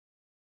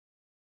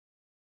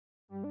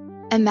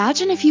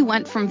Imagine if you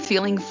went from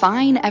feeling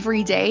fine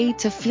every day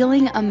to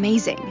feeling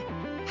amazing.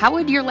 How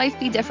would your life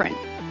be different?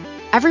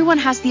 Everyone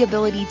has the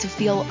ability to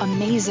feel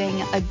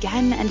amazing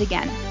again and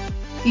again.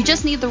 You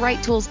just need the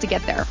right tools to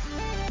get there.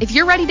 If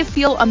you're ready to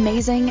feel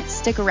amazing,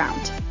 stick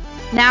around.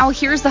 Now,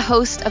 here's the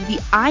host of the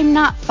I'm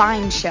Not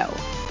Fine show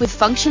with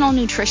functional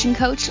nutrition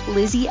coach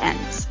Lizzie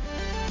Enns.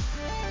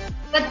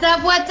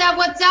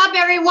 What's up,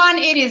 everyone?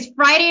 It is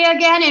Friday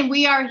again, and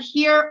we are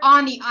here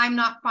on the I'm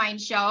Not Fine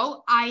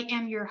show. I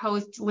am your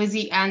host,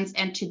 Lizzie Enns,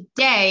 and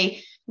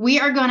today we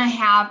are going to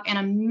have an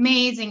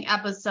amazing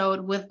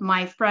episode with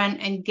my friend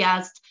and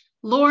guest,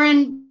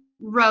 Lauren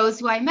Rose,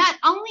 who I met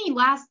only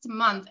last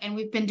month, and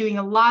we've been doing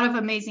a lot of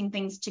amazing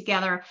things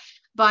together.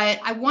 But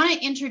I want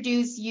to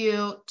introduce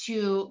you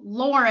to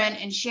Lauren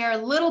and share a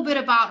little bit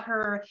about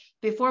her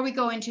before we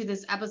go into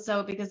this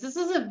episode, because this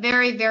is a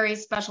very, very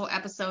special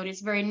episode.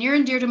 It's very near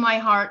and dear to my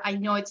heart. I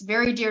know it's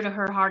very dear to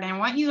her heart, and I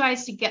want you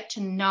guys to get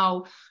to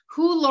know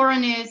who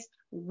Lauren is,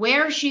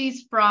 where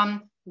she's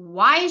from,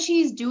 why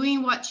she's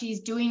doing what she's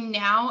doing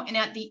now. And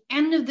at the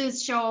end of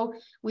this show,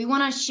 we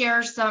want to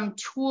share some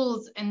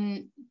tools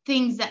and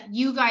things that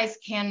you guys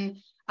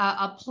can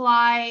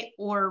apply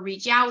or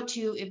reach out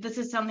to if this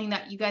is something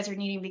that you guys are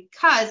needing,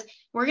 because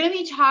we're going to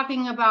be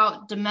talking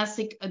about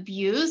domestic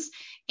abuse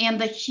and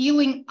the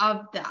healing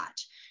of that.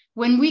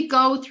 When we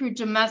go through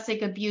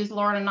domestic abuse,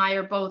 Lauren and I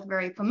are both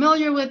very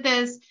familiar with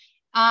this.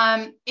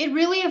 It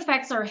really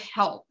affects our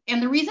health.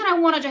 And the reason I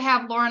wanted to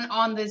have Lauren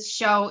on this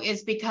show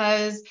is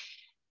because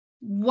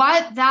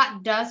what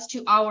that does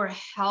to our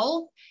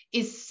health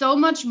is so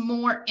much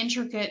more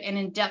intricate and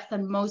in depth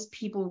than most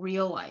people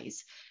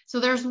realize. So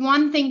there's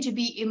one thing to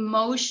be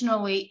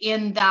emotionally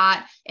in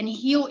that and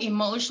heal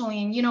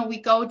emotionally. And,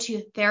 we go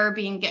to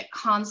therapy and get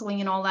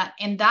counseling and all that.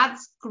 And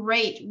that's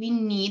great. We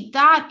need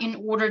that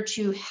in order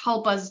to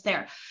help us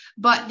there.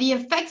 But the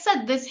effects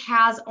that this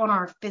has on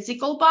our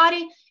physical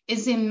body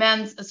is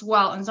immense as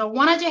well. And so I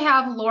wanted to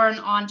have Lauren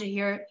on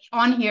here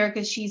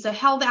because she's a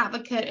health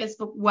advocate as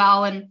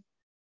well and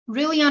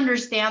really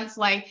understands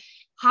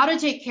how to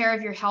take care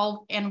of your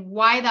health and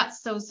why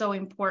that's so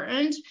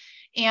important.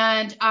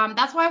 And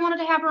that's why I wanted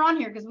to have her on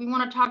here, because we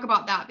want to talk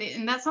about that.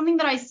 And that's something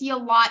that I see a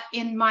lot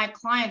in my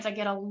clients. I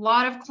get a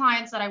lot of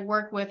clients that I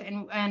work with.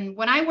 And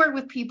when I work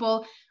with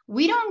people,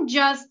 we don't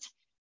just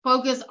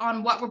focus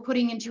on what we're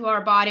putting into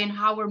our body and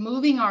how we're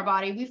moving our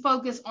body. We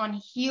focus on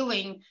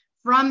healing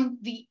from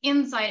the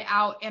inside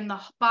out and the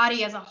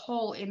body as a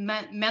whole,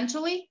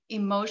 mentally,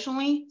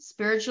 emotionally,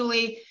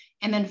 spiritually,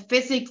 and then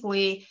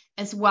physically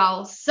as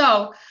well.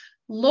 So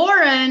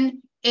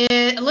Lauren,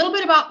 a little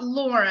bit about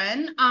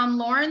Lauren.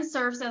 Lauren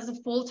serves as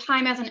a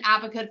full-time as an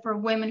advocate for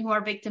women who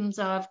are victims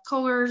of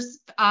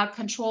coerced,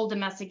 controlled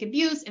domestic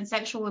abuse and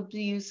sexual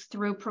abuse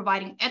through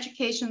providing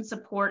education,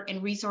 support,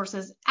 and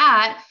resources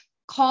at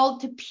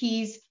Called to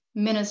Peace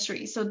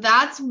Ministry. So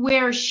that's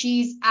where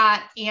she's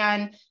at.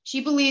 And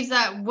she believes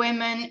that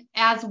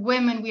as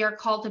women, we are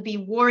called to be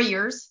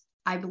warriors.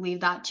 I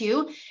believe that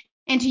too.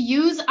 And to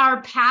use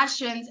our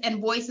passions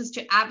and voices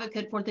to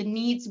advocate for the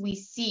needs we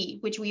see,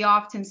 which we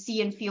often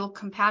see and feel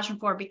compassion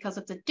for because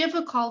of the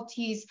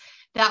difficulties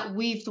that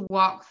we've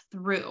walked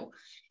through.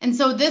 And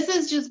so this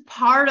is just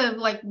part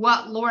of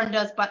what Lauren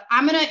does, but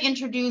I'm going to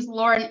introduce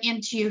Lauren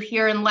into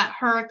here and let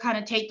her kind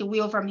of take the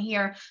wheel from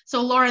here.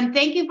 So Lauren,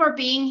 thank you for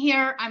being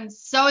here. I'm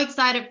so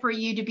excited for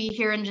you to be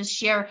here and just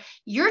share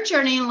your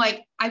journey.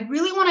 I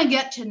really want to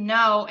get to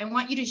know and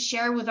want you to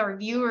share with our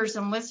viewers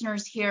and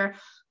listeners here,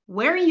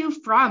 where are you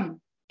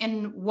from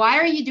and why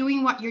are you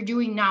doing what you're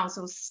doing now?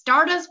 So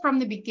start us from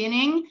the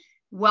beginning.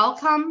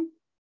 Welcome.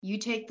 You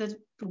take the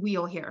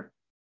wheel here.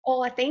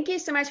 Oh, thank you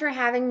so much for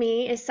having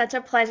me. It's such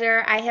a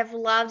pleasure. I have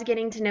loved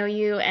getting to know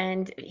you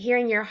and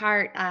hearing your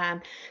heart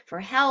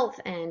for health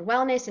and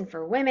wellness and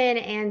for women.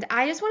 And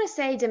I just want to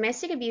say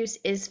domestic abuse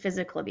is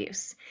physical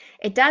abuse.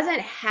 It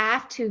doesn't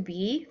have to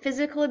be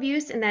physical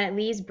abuse in that it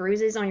leaves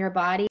bruises on your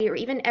body or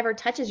even ever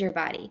touches your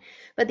body.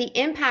 But the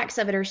impacts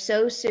of it are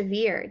so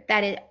severe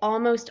that it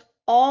almost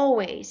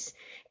always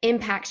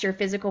impacts your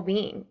physical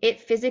being.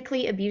 It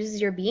physically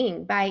abuses your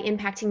being by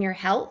impacting your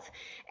health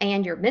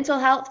and your mental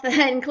health,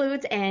 that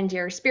includes, and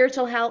your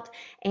spiritual health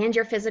and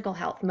your physical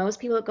health.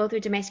 Most people that go through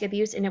domestic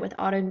abuse end up with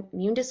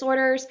autoimmune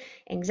disorders,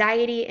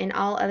 anxiety, and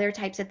all other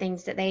types of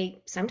things that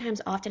they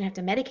sometimes often have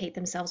to medicate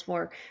themselves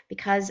for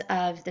because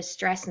of the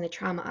stress and the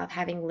trauma of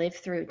having lived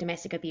through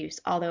domestic abuse,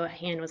 although a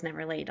hand was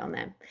never laid on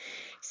them.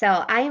 So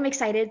I am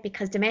excited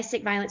because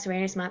Domestic Violence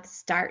Awareness Month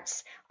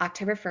starts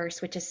October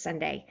 1st, which is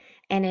Sunday,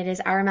 and it is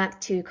our month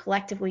to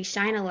collectively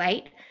shine a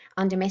light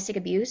on domestic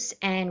abuse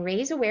and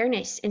raise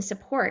awareness and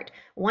support.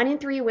 1 in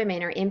 3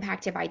 women are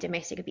impacted by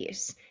domestic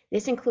abuse.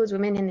 This includes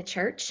women in the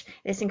church.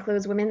 This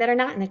includes women that are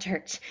not in the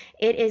church.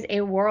 It is a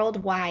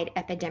worldwide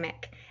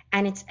epidemic,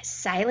 and it's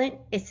silent,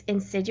 it's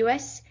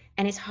insidious,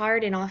 and it's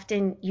hard, and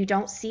often you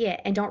don't see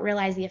it and don't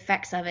realize the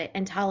effects of it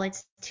until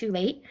it's too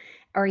late,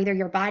 or either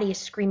your body is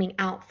screaming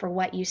out for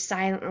what you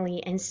silently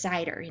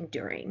inside are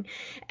enduring.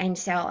 And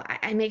so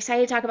I'm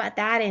excited to talk about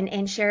that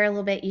and share a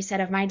little bit, you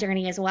said, of my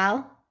journey as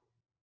well.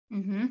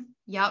 Mm-hmm.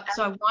 Yep.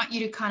 So I want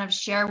you to kind of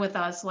share with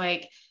us,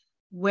 like,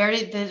 where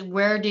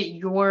did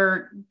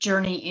your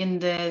journey in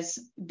this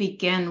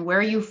begin? Where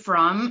are you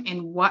from,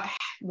 and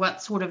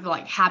what sort of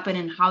like happened,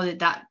 and how did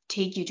that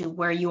take you to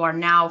where you are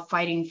now,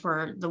 fighting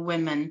for the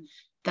women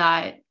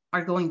that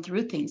are going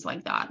through things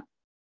like that?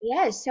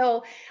 Yeah,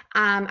 so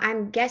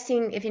I'm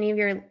guessing if any of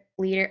your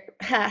leader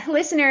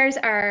listeners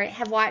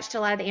have watched a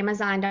lot of the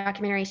Amazon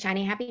documentary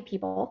Shiny Happy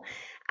People,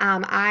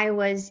 I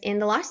was in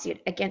the lawsuit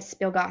against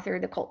Bill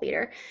Gothard, the cult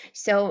leader.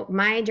 So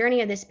my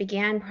journey of this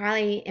began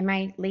probably in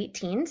my late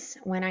teens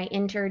when I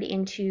entered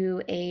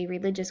into a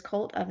religious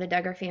cult of the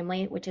Duggar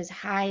family, which is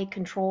high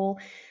control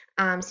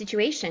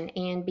situation,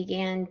 and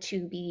began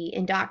to be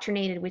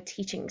indoctrinated with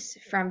teachings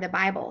from the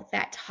Bible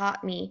that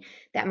taught me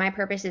that my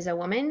purpose as a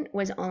woman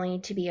was only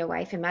to be a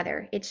wife and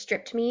mother. It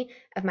stripped me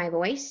of my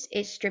voice,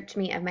 it stripped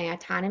me of my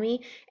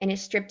autonomy, and it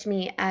stripped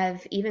me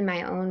of even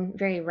my own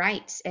very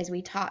rights, as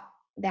we taught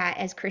that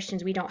as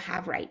Christians we don't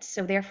have rights.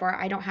 So therefore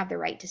I don't have the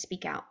right to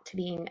speak out to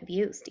being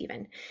abused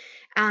even.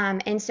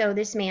 And so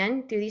this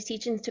man, through these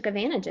teachings, took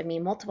advantage of me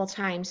multiple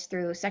times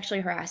through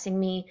sexually harassing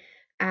me,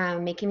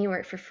 making me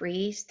work for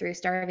free, through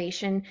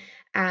starvation,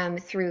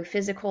 through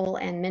physical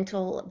and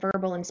mental,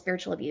 verbal, and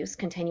spiritual abuse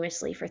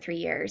continuously for 3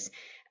 years.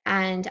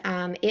 And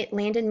it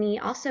landed me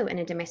also in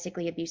a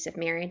domestically abusive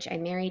marriage. I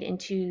married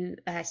into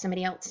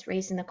somebody else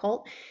raised in the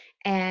cult,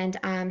 and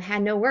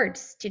had no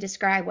words to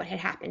describe what had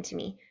happened to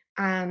me,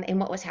 and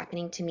what was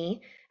happening to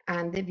me.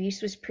 The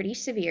abuse was pretty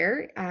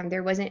severe.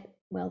 There wasn't,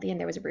 well, at the end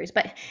there was a bruise,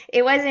 but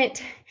it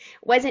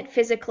wasn't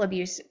physical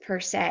abuse per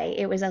se.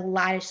 It was a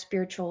lot of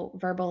spiritual,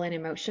 verbal, and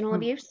emotional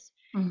abuse.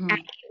 And Mm-hmm.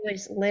 it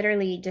was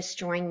literally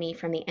destroying me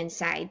from the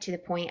inside to the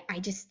point I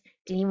just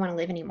didn't even want to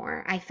live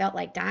anymore. I felt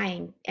like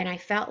dying, and I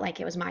felt like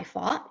it was my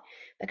fault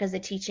because the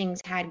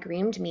teachings had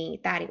groomed me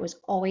that it was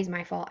always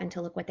my fault and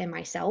to look within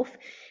myself.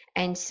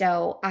 And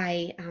so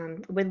I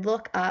would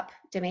look up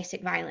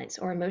domestic violence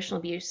or emotional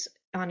abuse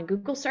on a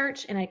Google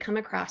search, and I'd come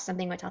across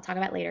something which I'll talk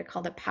about later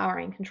called the Power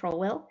and Control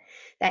Will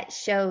that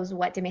shows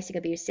what domestic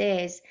abuse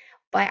is.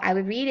 But I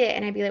would read it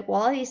and I'd be like,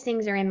 well, all these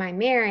things are in my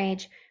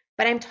marriage,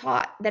 but I'm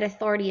taught that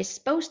authority is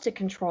supposed to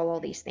control all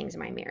these things in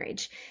my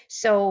marriage.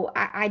 So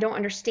I don't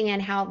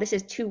understand how this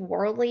is too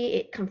worldly.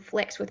 It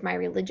conflicts with my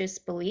religious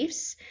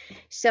beliefs.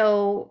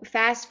 So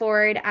fast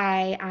forward,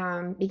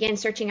 I began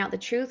searching out the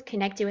truth,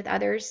 connected with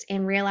others,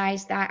 and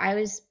realized that I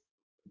was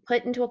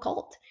put into a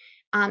cult,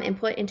 and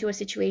put into a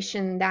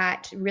situation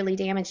that really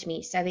damaged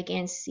me. So I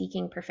began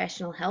seeking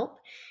professional help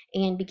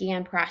and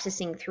began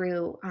processing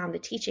through the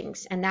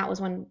teachings. And that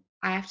was when,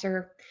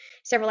 after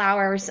several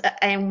hours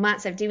and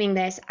months of doing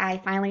this, I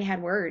finally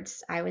had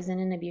words. I was in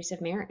an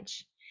abusive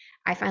marriage.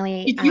 I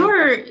finally, You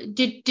were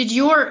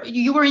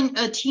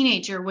a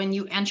teenager when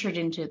you entered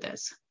into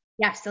this?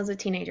 yes, I was a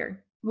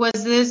teenager.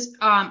 Was this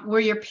were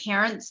your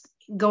parents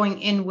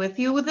going in with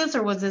you with this,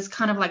 or was this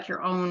kind of like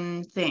your own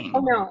Oh thing?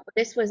 no,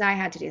 this was, I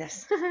had to do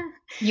this.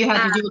 You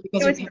had to do it because It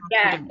your was, parents were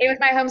yeah, doing it was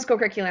my homeschool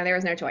curriculum. There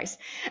was no choice.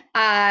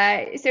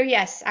 So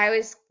yes, I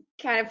was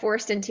kind of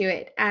forced into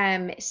it.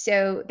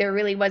 So there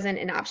really wasn't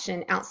an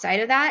option outside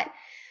of that.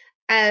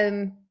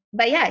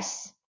 But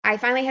yes, I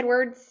finally had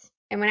words.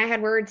 And when I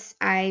had words,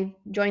 I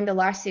joined the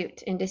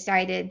lawsuit and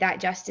decided that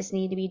justice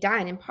needed to be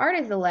done. And part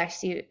of the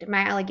lawsuit, my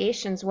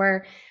allegations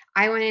were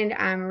I wanted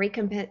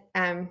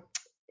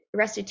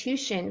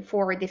restitution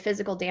for the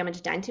physical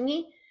damage done to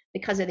me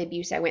because of the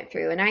abuse I went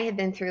through. And I had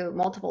been through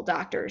multiple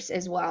doctors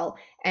as well,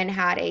 and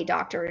had a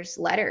doctor's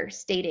letter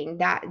stating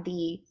that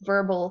the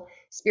verbal,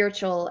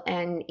 spiritual,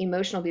 and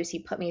emotional abuse he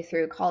put me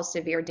through caused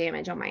severe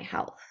damage on my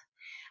health.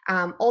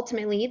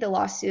 Ultimately, the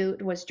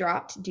lawsuit was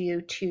dropped due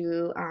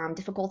to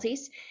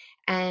difficulties,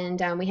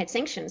 and we had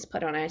sanctions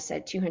put on us. A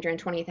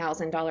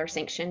 $220,000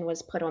 sanction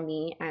was put on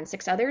me and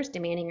six others,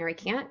 demanding a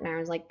recant. And I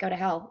was like, go to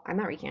hell. I'm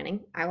not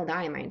recanting. I will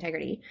die in my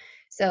integrity. it.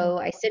 So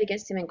I stood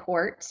against him in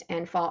court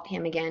and fought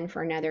him again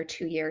for another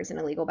 2 years in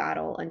a legal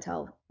battle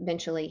until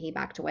eventually he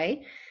backed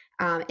away.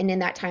 And in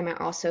that time, I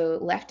also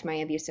left my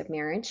abusive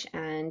marriage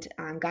and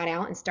got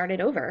out and started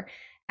over,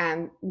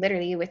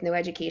 literally with no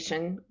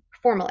education,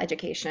 formal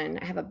education.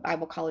 I have a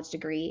Bible college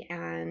degree,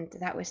 and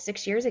that was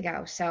 6 years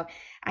ago. So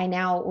I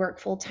now work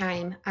full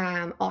time,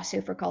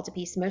 also for Call to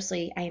Peace.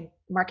 Mostly I'm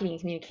marketing and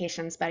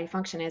communications, but I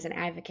function as an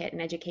advocate in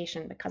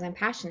education because I'm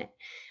passionate,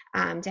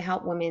 to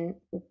help women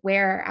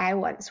where I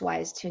once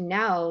was to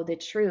know the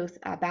truth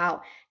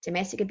about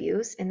domestic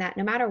abuse, and that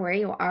no matter where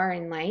you are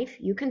in life,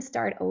 you can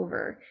start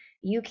over.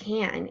 You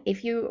can.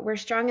 If you were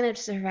strong enough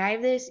to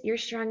survive this, you're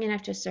strong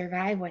enough to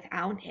survive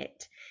without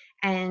it.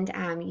 And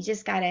you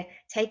just got to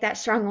take that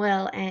strong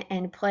will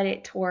and put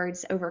it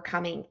towards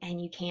overcoming,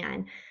 and you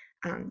can.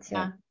 So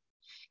Yeah.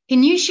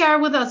 Can you share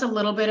with us a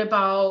little bit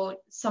about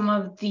some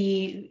of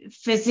the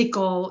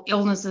physical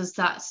illnesses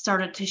that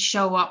started to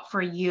show up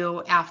for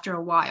you after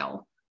a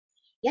while?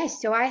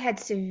 yes, so I had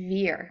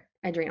severe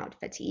adrenal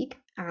fatigue.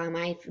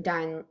 I've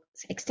done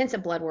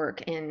extensive blood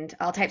work and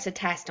all types of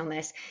tests on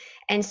this.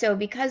 And so,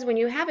 because when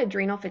you have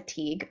adrenal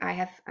fatigue, I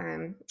have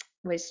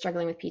was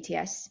struggling with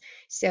PTS.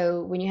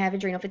 So when you have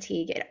adrenal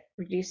fatigue, it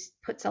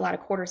puts a lot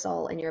of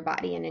cortisol in your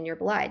body and in your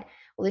blood.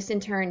 Well, this in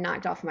turn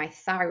knocked off my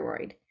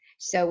thyroid.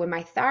 So when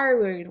my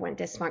thyroid went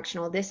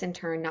dysfunctional, this in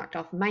turn knocked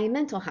off my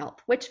mental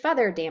health, which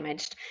further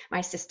damaged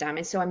my system.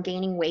 And so I'm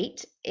gaining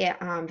weight,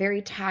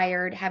 very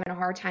tired, having a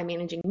hard time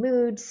managing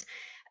moods.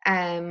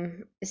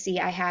 I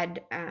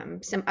had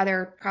some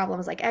other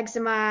problems like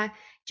eczema,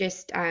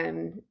 just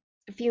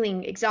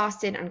feeling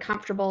exhausted,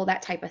 uncomfortable,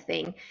 that type of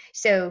thing.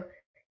 So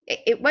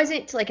it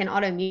wasn't like an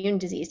autoimmune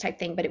disease type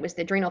thing, but it was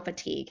the adrenal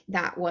fatigue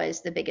that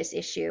was the biggest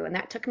issue. And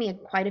that took me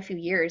quite a few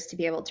years to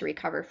be able to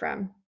recover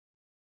from.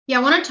 Yeah,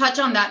 I want to touch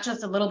on that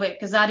just a little bit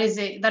because that is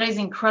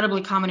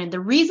incredibly common. And the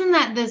reason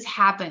that this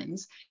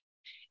happens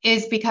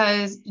is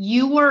because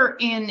you were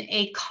in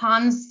a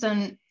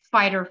constant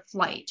fight or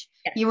flight.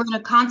 Yes. You were in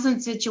a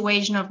constant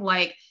situation of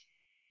like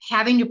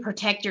having to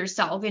protect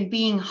yourself and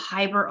being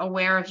hyper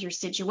aware of your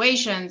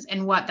situations.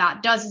 And what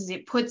that does is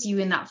it puts you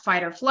in that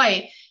fight or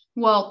flight.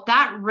 Well,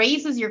 that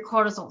raises your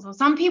cortisol. So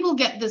some people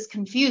get this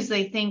confused.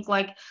 They think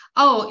like,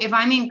 oh, if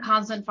I'm in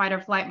constant fight or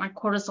flight, my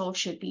cortisol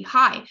should be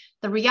high.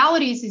 The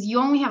reality is you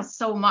only have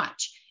so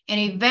much. And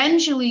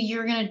eventually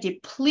you're going to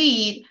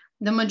deplete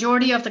the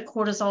majority of the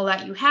cortisol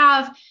that you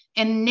have.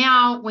 And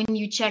now when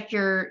you check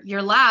your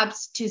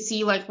labs to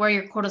see like where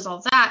your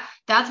cortisol's at,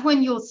 that's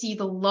when you'll see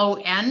the low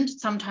end.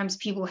 Sometimes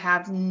people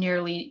have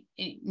nearly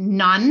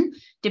none,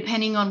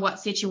 depending on what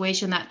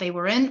situation that they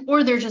were in,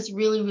 or they're just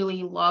really,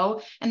 really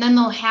low. And then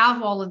they'll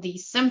have all of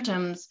these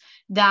symptoms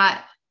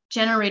that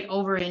generate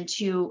over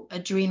into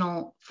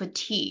adrenal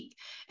fatigue.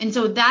 And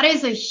so that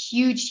is a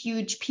huge,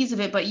 huge piece of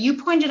it. But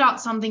you pointed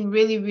out something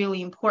really,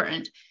 really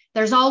important.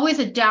 There's always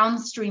a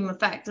downstream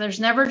effect. There's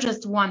never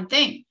just one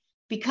thing.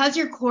 Because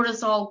your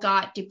cortisol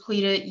got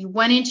depleted, you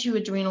went into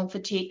adrenal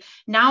fatigue.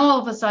 Now, all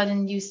of a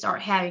sudden, you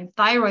start having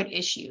thyroid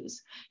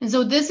issues. And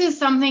so this is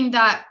something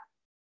that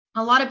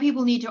a lot of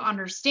people need to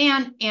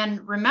understand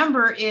and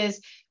remember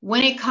is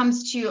when it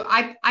comes to,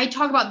 I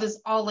talk about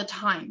this all the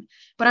time,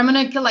 but I'm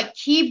going to like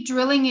keep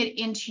drilling it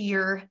into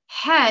your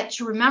head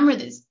to remember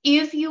this.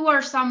 If you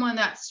are someone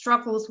that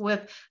struggles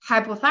with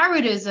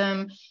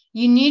hypothyroidism,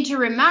 you need to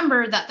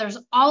remember that there's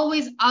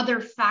always other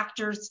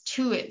factors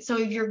to it. So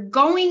if you're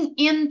going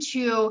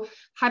into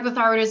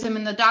hypothyroidism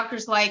and the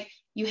doctor's like,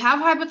 you have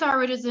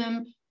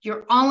hypothyroidism,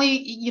 you're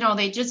only,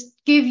 they just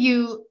give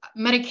you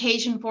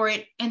medication for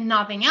it and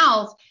nothing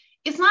else,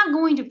 it's not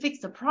going to fix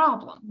the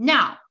problem.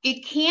 Now,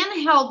 it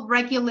can help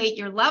regulate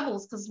your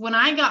levels because when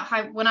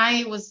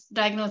I was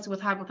diagnosed with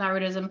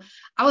hypothyroidism,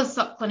 I was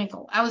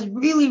subclinical. I was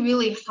really,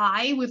 really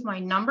high with my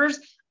numbers.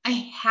 I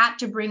had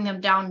to bring them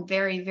down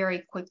very, very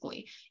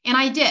quickly. And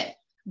I did.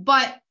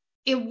 But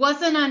it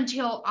wasn't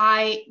until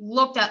I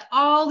looked at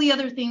all the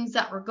other things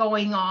that were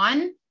going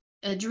on,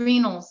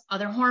 adrenals,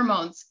 other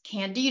hormones,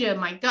 candida,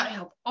 my gut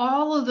health,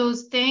 all of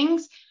those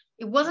things.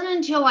 It wasn't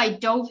until I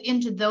dove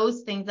into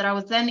those things that I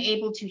was then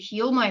able to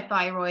heal my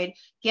thyroid,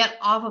 get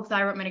off of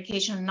thyroid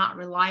medication and not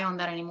rely on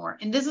that anymore.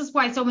 And this is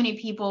why so many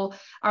people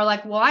are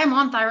like, well, I'm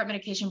on thyroid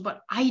medication,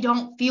 but I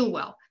don't feel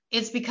well.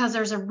 It's because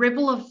there's a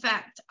ripple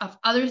effect of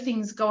other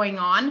things going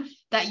on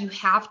that you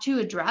have to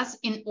address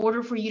in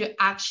order for you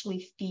to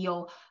actually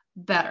feel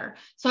better.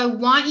 So I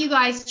want you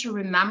guys to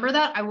remember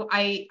that.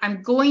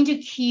 I'm going to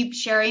keep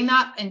sharing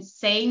that and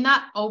saying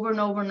that over and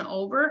over and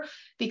over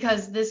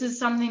because this is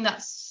something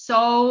that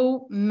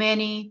so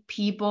many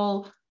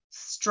people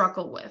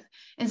struggle with.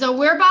 And so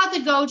we're about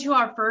to go to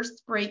our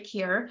first break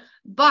here,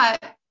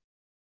 but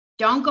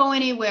don't go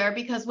anywhere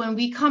because when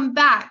we come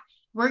back,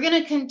 we're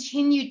going to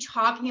continue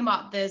talking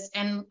about this.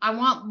 And I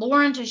want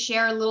Lauren to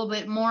share a little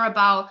bit more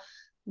about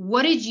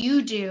what did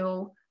you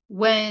do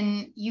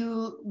when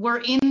you were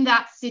in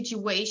that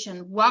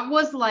situation? What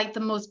was like the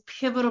most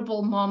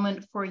pivotal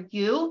moment for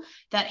you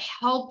that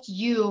helped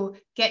you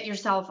get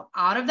yourself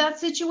out of that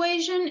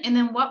situation? And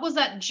then what was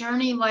that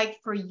journey like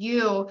for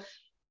you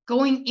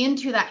going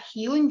into that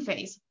healing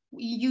phase?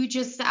 You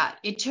just said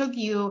it took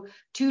you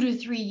 2 to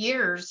 3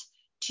 years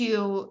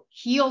to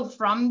heal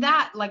from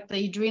that, like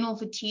the adrenal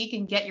fatigue,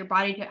 and get your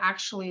body to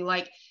actually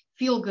like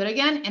feel good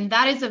again. And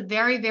that is a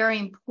very, very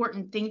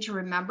important thing to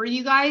remember,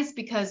 you guys,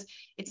 because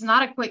it's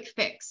not a quick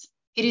fix.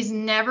 It is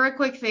never a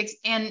quick fix.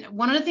 And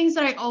one of the things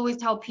that I always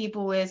tell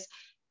people is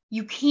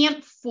you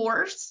can't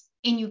force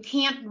and you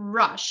can't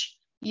rush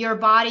your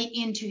body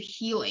into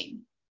healing.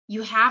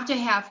 You have to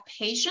have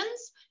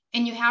patience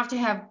and you have to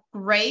have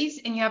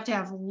grace and you have to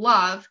have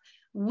love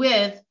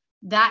with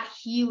that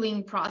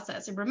healing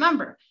process. And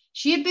remember,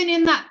 she had been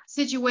in that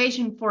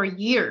situation for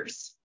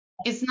years.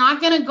 It's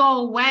not going to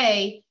go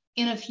away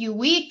in a few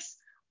weeks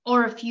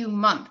or a few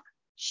months.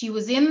 She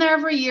was in there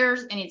for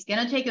years, and it's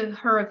going to take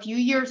her a few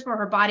years for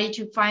her body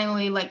to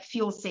finally like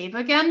feel safe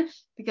again,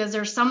 because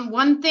there's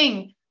one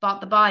thing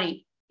about the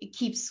body. It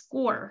keeps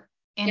score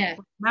and it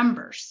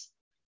remembers.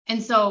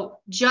 And so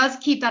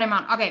just keep that in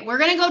mind. Okay, we're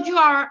going to go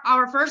to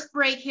our first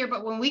break here,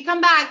 but when we come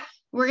back,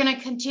 we're going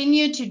to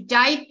continue to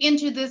dive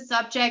into this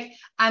subject.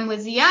 I'm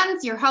Lizzie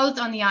Enns, your host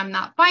on the I'm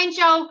Not Fine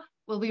show.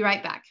 We'll be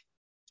right back.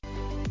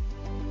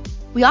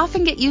 We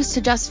often get used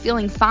to just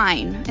feeling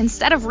fine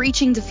instead of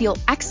reaching to feel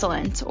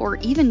excellent or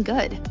even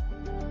good.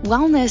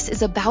 Wellness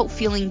is about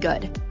feeling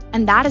good,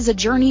 and that is a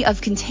journey of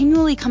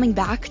continually coming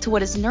back to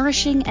what is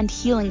nourishing and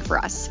healing for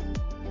us.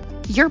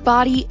 Your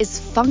body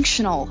is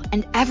functional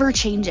and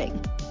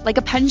ever-changing, like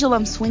a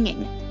pendulum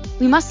swinging.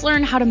 We must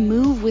learn how to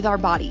move with our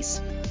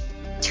bodies.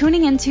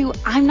 Tuning into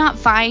I'm Not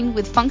Fine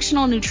with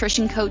functional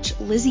nutrition coach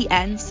Lizzie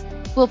Enns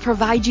will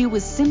provide you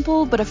with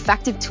simple but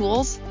effective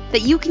tools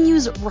that you can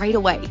use right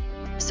away,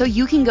 so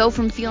you can go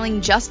from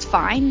feeling just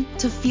fine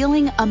to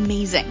feeling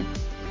amazing.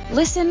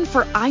 Listen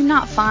for I'm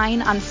Not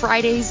Fine on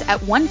Fridays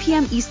at 1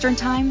 p.m. Eastern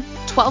Time,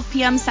 12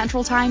 p.m.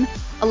 Central Time,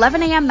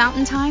 11 a.m.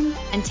 Mountain Time,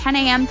 and 10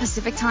 a.m.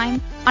 Pacific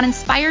Time on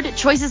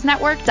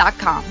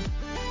InspiredChoicesNetwork.com.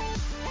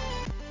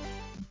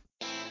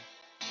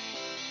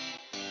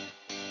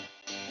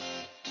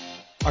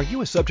 Are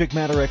you a subject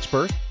matter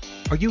expert?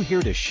 Are you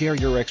here to share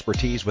your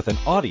expertise with an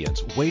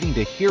audience waiting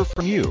to hear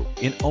from you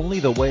in only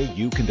the way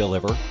you can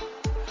deliver?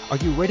 Are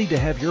you ready to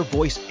have your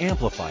voice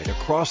amplified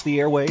across the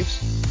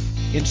airwaves?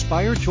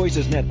 Inspired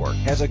Choices Network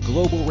has a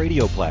global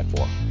radio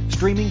platform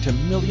streaming to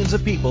millions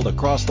of people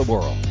across the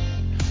world.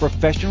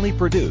 Professionally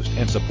produced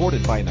and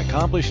supported by an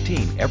accomplished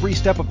team every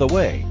step of the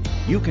way,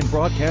 you can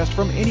broadcast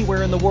from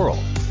anywhere in the world,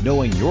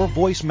 knowing your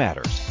voice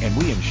matters, and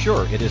we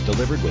ensure it is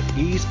delivered with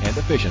ease and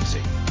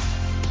efficiency.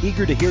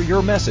 Eager to hear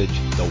your message,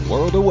 the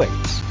world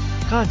awaits.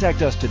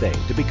 Contact us today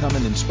to become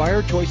an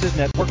Inspired Choices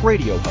Network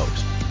radio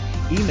host.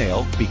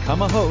 Email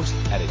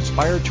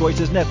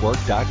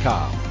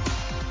becomeahost@inspiredchoicesnetwork.com.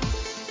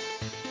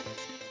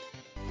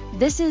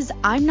 This is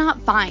I'm Not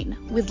Fine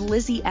with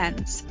Lizzie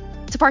Enns.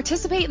 To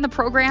participate in the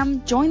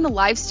program, join the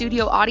live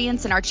studio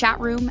audience in our chat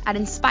room at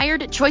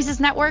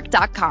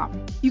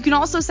InspiredChoicesNetwork.com. You can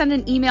also send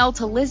an email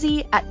to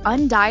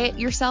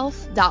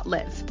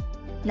Lizzie@undietyourself.live.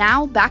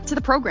 Now, back to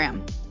the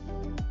program.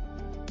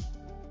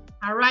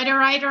 All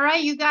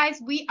right, you guys,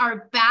 we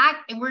are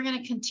back and we're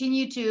going to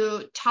continue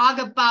to talk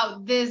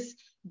about this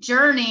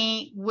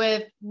journey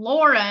with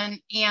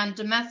Lauren and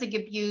domestic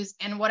abuse.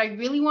 And what I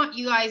really want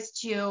you guys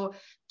to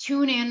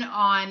tune in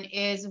on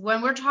is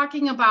when we're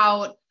talking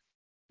about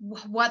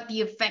what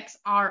the effects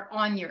are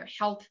on your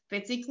health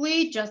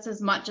physically, just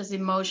as much as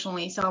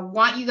emotionally. So I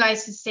want you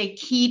guys to stay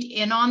keyed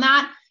in on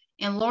that.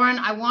 And Lauren,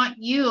 I want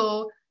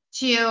you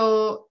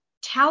to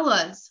tell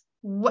us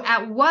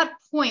at what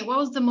point, what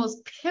was the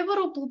most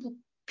pivotal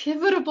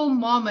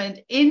moment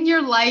in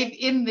your life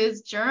in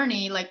this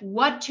journey? Like,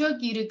 what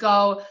took you to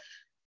go,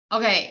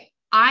 okay,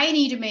 I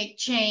need to make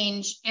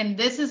change, and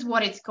this is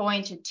what it's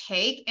going to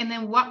take? And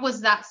then what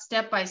was that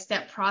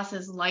step-by-step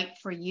process like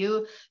for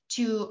you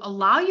to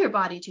allow your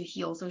body to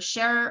heal? So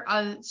share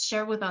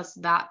with us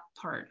that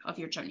part of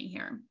your journey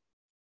here.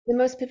 The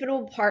most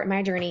pivotal part of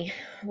my journey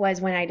was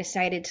when I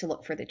decided to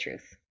look for the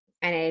truth.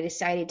 And I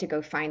decided to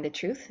go find the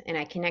truth. And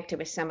I connected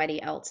with somebody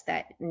else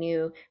that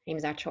knew. Her name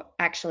is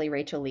actually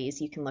Rachel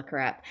Lees. You can look her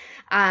up,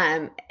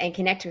 and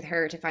connect with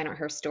her to find out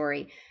her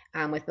story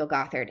with Bill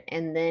Gothard.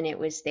 And then it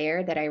was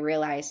there that I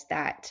realized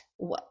that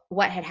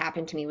what had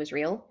happened to me was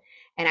real.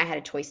 And I had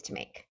a choice to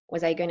make.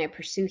 Was I going to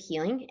pursue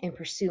healing and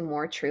pursue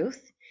more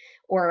truth?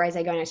 Or was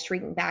I going to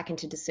shrink back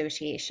into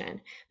dissociation?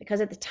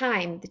 Because at the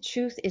time, the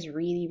truth is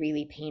really,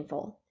 really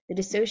painful. The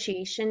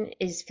dissociation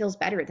feels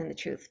better than the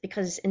truth,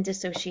 because in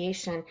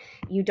dissociation,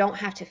 you don't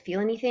have to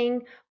feel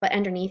anything, but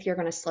underneath you're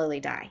going to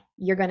slowly die.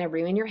 You're going to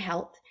ruin your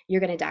health.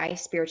 You're going to die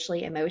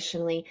spiritually,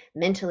 emotionally,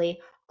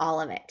 mentally, all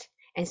of it.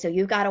 And so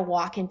you've got to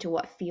walk into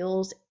what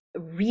feels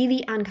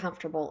really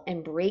uncomfortable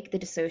and break the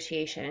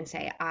dissociation and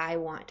say, I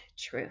want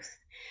truth.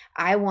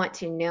 I want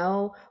to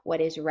know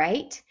what is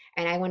right,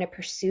 and I want to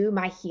pursue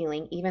my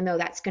healing, even though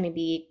that's going to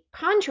be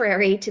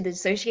contrary to the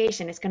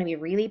dissociation. It's going to be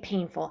really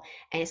painful,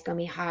 and it's going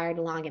to be hard,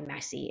 long, and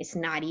messy. It's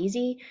not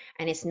easy,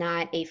 and it's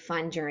not a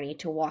fun journey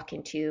to walk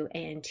into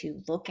and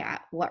to look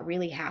at what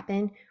really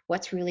happened,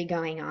 what's really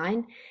going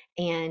on.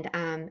 And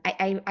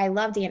I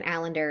love Dan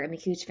Allender. I'm a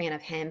huge fan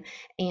of him.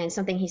 And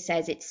something he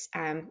says, it's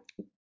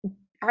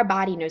our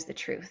body knows the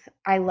truth.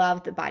 I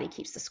love The Body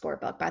Keeps the Score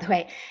book, by the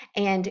way.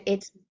 And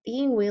it's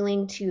being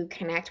willing to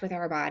connect with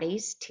our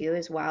bodies too,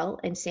 as well,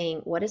 and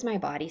saying, what does my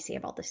body say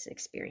about this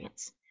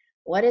experience?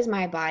 What is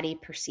my body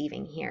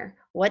perceiving here?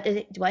 What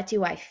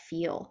do I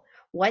feel?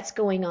 What's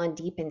going on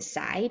deep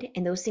inside?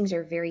 And those things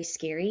are very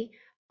scary.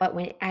 But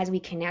as we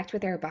connect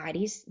with our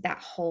bodies that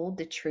hold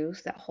the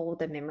truth, that hold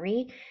the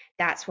memory,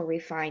 that's where we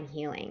find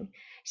healing.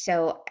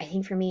 So I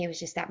think for me, it was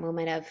just that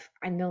moment of,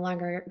 I'm no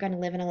longer going to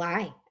live in a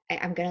lie.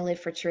 I'm going to live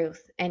for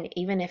truth. And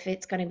even if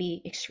it's going to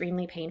be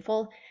extremely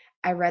painful,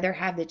 I'd rather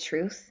have the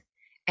truth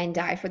and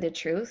die for the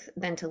truth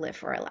than to live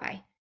for a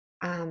lie.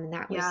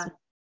 That was the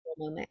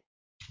moment.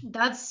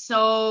 That's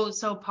so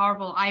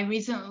powerful. I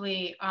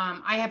recently,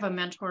 I have a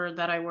mentor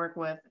that I work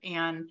with,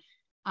 and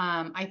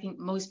I think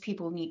most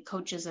people need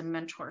coaches and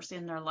mentors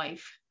in their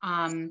life.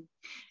 I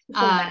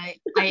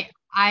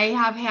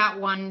have had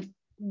one,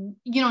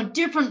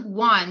 different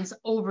ones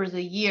over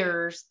the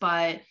years,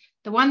 but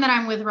the one that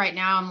I'm with right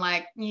now, I'm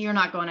like, you're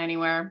not going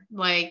anywhere.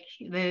 Like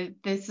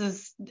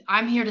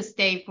I'm here to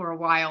stay for a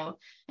while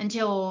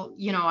until,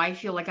 I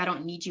feel like I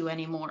don't need you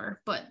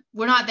anymore, but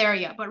we're not there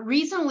yet. But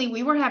recently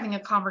we were having a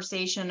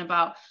conversation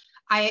about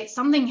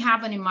something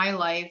happened in my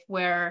life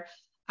where,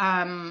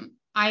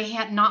 I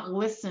had not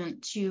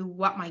listened to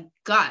what my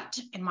gut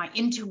and my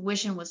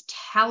intuition was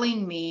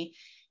telling me.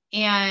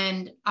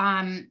 And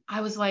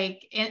I was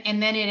like,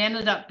 and then it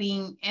ended up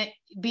being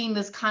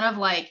this kind of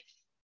like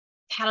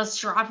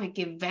catastrophic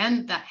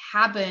event that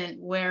happened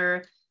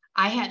where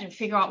I had to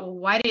figure out, well,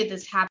 why did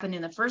this happen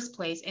in the first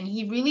place? And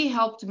he really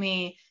helped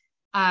me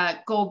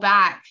go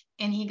back.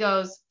 And he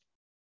goes,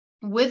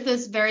 with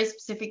this very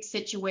specific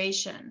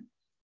situation,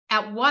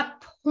 at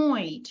what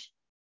point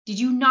did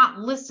you not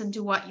listen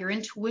to what your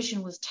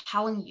intuition was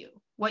telling you?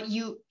 What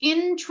you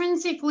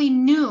intrinsically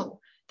knew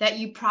that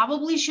you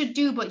probably should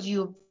do, but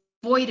you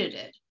avoided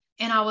it.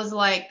 And I was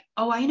like,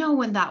 oh, I know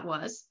when that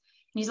was.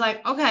 And he's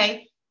like,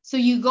 okay. So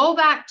you go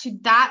back to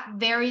that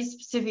very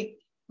specific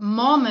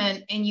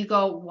moment and you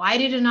go, why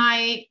didn't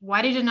I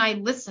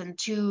listen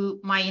to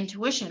my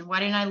intuition? Why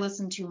didn't I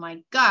listen to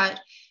my gut?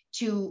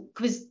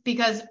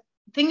 Because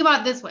think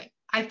about it this way.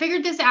 I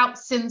figured this out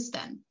since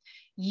then.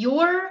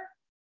 Your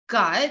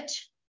gut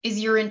is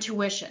your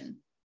intuition.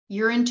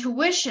 Your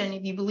intuition,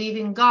 if you believe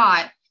in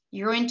God,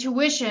 your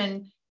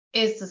intuition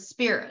is the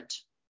spirit.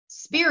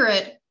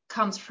 Spirit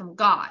comes from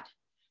God.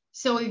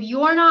 So if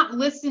you're not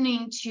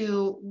listening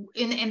to,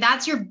 and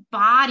that's your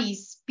body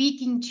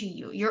speaking to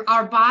you,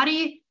 our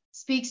body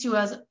speaks to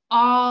us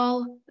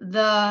all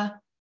the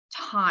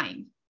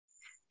time.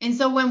 And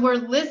so when we're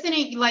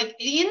listening, like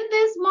in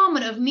this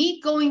moment of me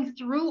going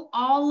through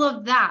all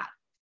of that,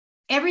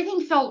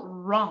 everything felt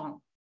wrong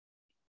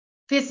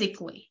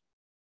physically.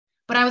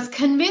 But I was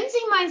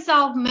convincing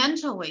myself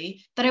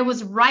mentally that it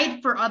was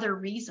right for other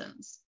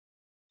reasons.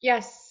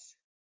 Yes.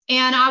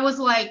 And I was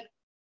like,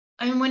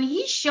 and when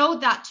he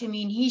showed that to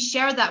me and he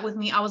shared that with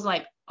me, I was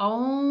like,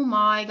 oh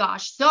my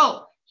gosh.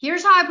 So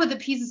here's how I put the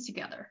pieces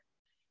together.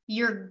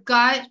 Your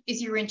gut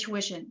is your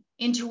intuition.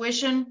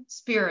 Intuition,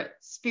 spirit.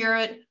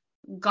 Spirit,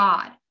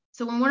 God.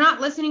 So when we're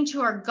not listening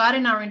to our gut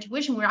and our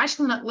intuition, we're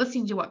actually not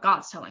listening to what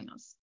God's telling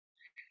us.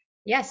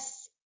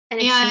 Yes. And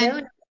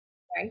it's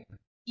right?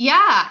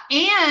 Yeah.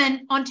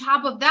 And on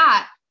top of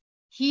that,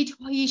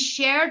 he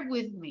shared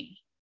with me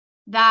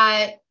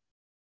that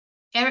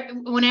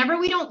whenever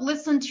we don't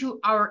listen to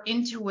our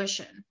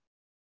intuition,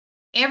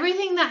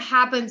 everything that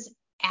happens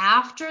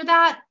after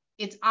that,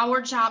 it's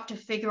our job to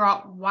figure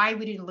out why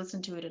we didn't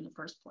listen to it in the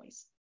first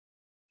place.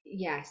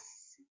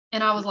 Yes.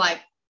 And I was like,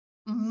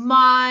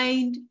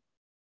 mind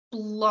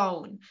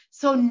blown.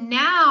 So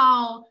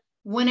now,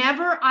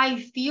 whenever I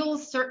feel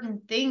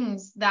certain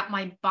things that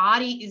my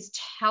body is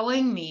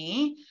telling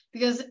me,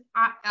 because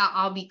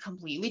I'll be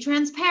completely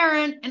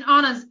transparent and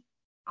honest,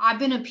 I've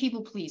been a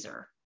people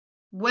pleaser,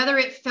 whether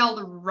it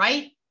felt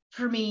right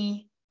for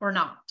me or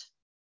not.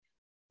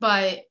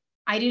 But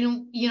I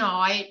didn't,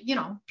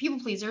 people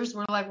pleasers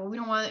were like, well, we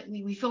don't want it.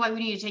 We feel like we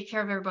need to take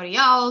care of everybody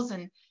else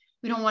and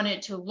we don't want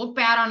it to look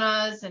bad on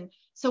us. And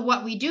so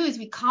what we do is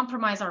we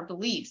compromise our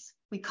beliefs.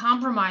 We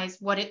compromise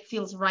what it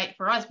feels right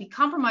for us. We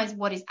compromise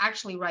what is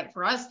actually right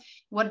for us.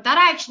 What that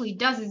actually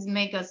does is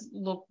make us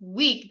look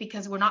weak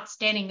because we're not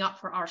standing up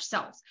for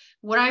ourselves.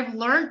 What I've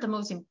learned, the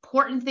most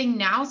important thing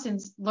now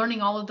since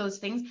learning all of those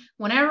things,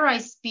 whenever I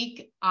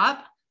speak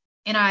up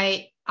and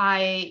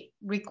I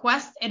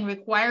request and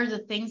require the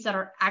things that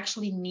are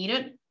actually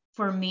needed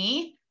for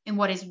me and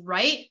what is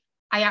right,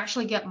 I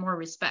actually get more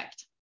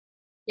respect.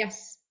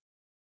 Yes.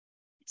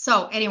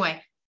 So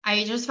anyway,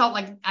 I just felt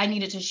like I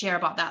needed to share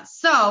about that.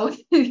 So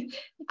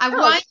I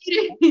want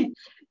you to,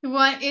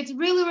 it's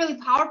really, really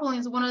powerful.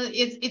 And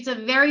it's a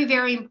very,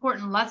 very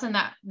important lesson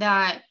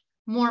that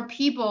more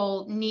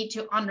people need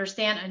to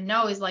understand and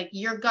know is like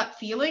your gut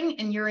feeling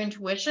and your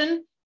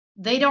intuition,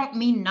 they don't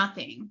mean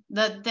nothing.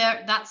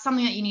 That's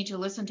something that you need to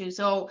listen to.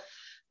 So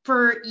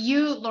for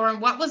you, Lauren,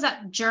 what was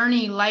that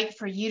journey like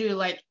for you to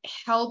like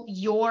help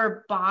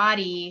your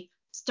body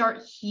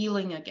start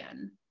healing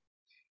again?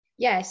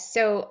 Yes.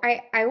 So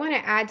I want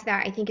to add to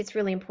that. I think it's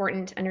really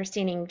important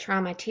understanding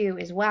trauma too,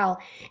 as well,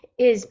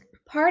 is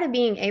part of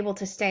being able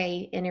to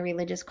stay in a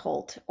religious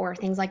cult or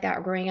things like that,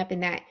 or growing up in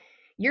that.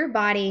 Your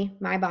body,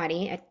 my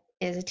body,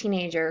 as a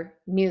teenager,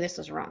 knew this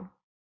was wrong.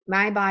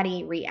 My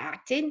body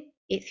reacted.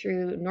 It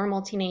threw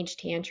normal teenage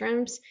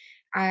tantrums.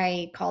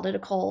 I called it a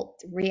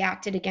cult,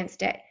 reacted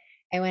against it.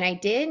 And when I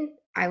did,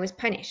 I was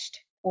punished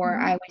or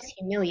I was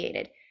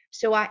humiliated.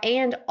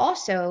 And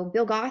also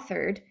Bill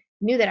Gothard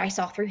knew that I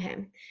saw through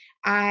him.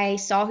 I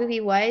saw who he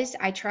was.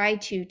 I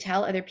tried to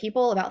tell other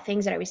people about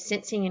things that I was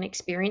sensing and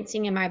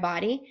experiencing in my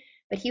body,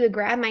 but he would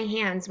grab my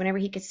hands whenever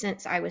he could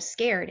sense I was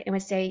scared and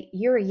would say,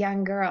 "You're a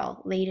young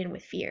girl laden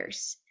with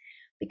fears."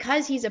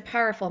 Because he's a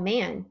powerful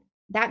man,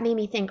 that made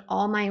me think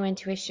all my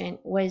intuition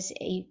was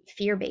a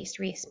fear-based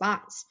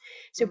response.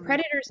 So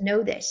predators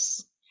know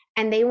this,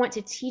 and they want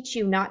to teach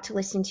you not to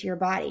listen to your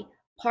body.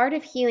 Part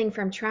of healing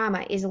from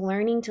trauma is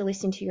learning to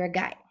listen to your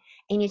gut.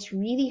 And it's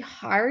really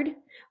hard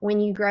when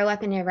you grow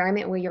up in an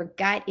environment where your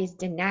gut is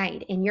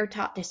denied and you're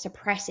taught to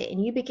suppress it,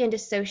 and you begin to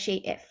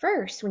associate at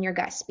first when your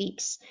gut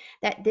speaks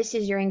that this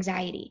is your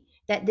anxiety,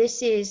 that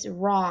this is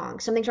wrong,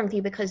 something's wrong with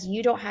you because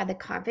you don't have the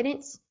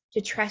confidence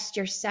to trust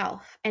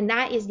yourself. And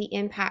that is the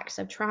impacts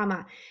of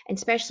trauma, and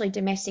especially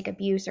domestic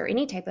abuse or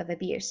any type of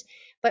abuse.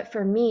 But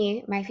for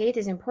me, my faith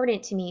is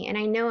important to me, and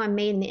I know I'm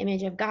made in the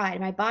image of God.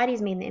 My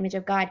body's made in the image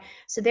of God.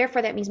 So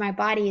therefore, that means my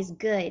body is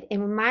good.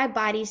 And when my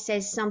body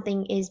says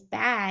something is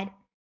bad,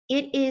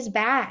 it is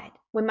bad.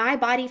 When my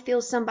body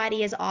feels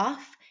somebody is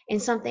off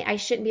and something, I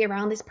shouldn't be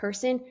around this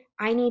person,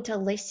 I need to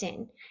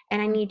listen,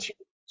 and I need to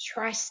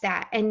trust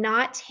that and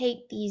not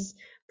take these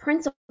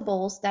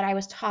principles that I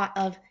was taught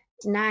of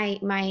deny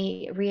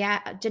my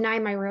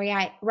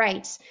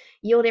rights,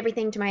 yield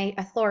everything to my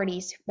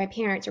authorities, my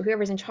parents, or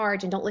whoever's in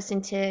charge, and don't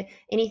listen to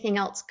anything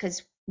else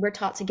because we're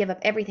taught to give up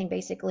everything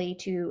basically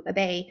to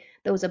obey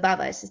those above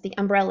us. It's the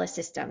umbrella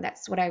system.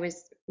 That's what I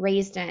was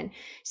raised in.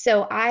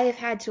 So I have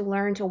had to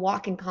learn to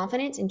walk in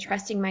confidence and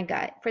trusting my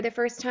gut for the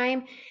first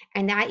time.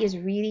 And that is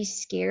really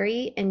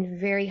scary and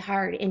very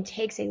hard and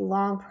takes a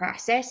long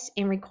process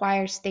and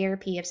requires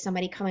therapy of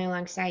somebody coming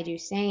alongside you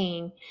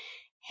saying,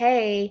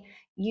 hey,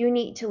 you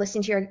need to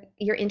listen to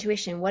your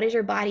intuition. What is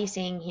your body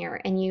saying here?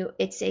 And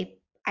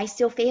I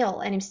still fail,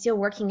 and I'm still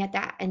working at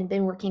that, and have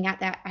been working at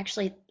that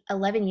actually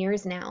 11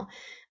 years now,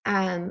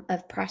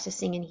 of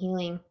processing and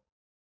healing.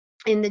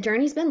 And the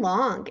journey's been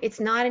long.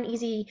 It's not an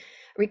easy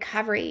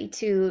recovery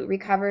to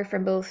recover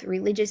from both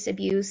religious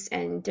abuse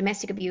and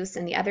domestic abuse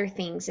and the other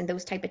things and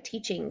those type of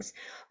teachings.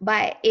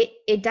 But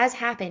it does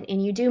happen,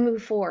 and you do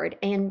move forward.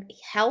 And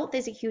health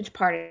is a huge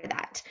part of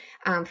that.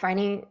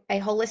 Finding a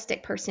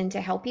holistic person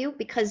to help you,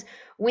 because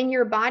when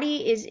your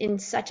body is in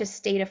such a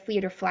state of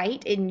fight or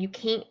flight and you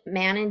can't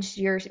manage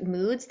your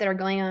moods that are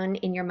going on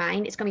in your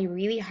mind, it's going to be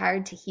really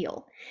hard to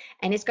heal.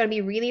 And it's going to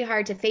be really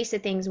hard to face the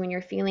things when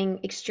you're feeling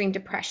extreme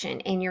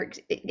depression and your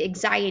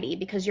anxiety,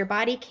 because your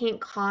body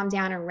can't calm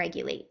down or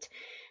regulate.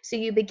 So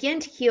you begin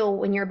to heal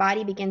when your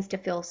body begins to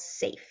feel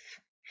safe.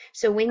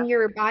 So when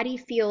your body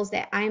feels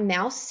that I'm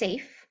now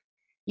safe,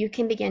 you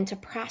can begin to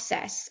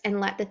process and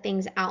let the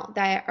things out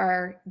that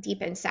are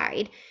deep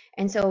inside.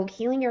 And so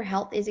healing your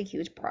health is a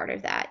huge part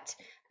of that.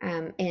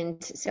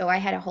 And so I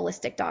had a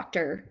holistic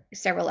doctor,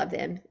 several of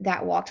them,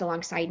 that walked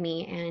alongside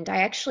me. And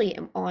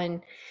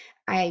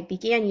I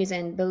began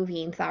using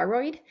bovine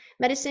thyroid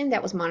medicine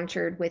that was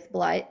monitored with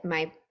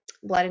my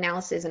blood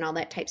analysis and all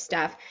that type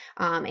stuff.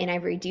 And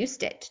I've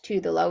reduced it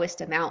to the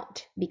lowest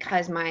amount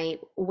because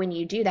when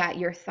you do that,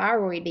 your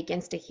thyroid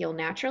begins to heal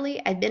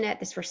naturally. I've been at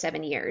this for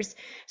 7 years.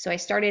 So I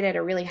started at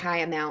a really high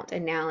amount,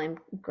 and now I'm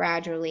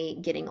gradually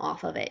getting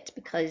off of it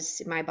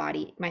because my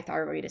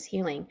thyroid is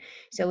healing.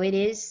 So it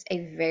is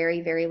a very,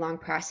 very long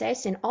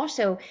process. And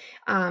also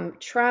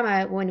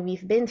trauma, when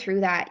we've been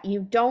through that, we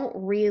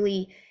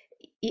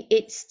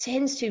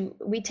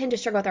tend to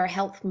struggle with our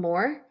health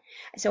more.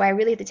 So I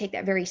really have to take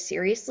that very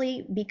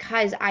seriously,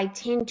 because I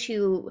tend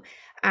to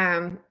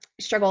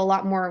struggle a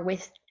lot more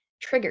with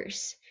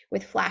triggers,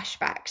 with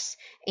flashbacks,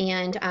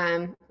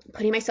 and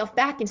putting myself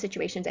back in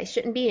situations I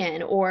shouldn't be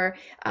in, or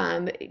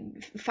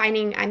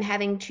finding I'm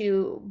having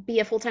to be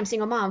a full-time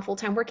single mom,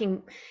 full-time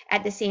working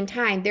at the same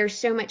time. There's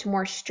so much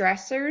more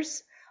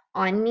stressors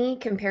on me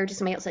compared to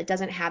somebody else that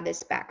doesn't have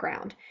this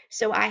background.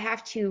 So I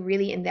have to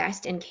really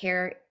invest and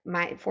care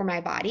for my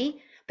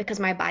body, because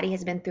my body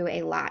has been through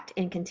a lot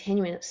and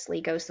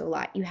continuously goes through a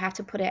lot. You have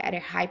to put it at a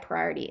high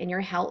priority, and your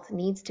health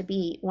needs to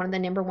be one of the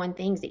number one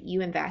things that you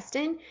invest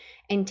in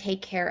and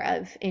take care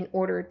of in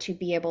order to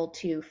be able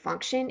to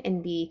function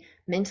and be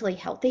mentally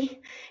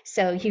healthy,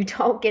 so you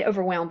don't get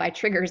overwhelmed by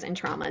triggers and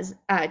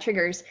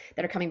triggers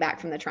that are coming back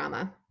from the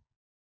trauma.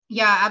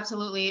 Yeah,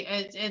 absolutely.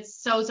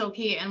 It's so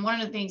key. And one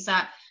of the things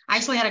that I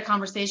actually had a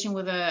conversation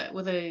with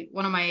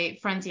one of my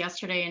friends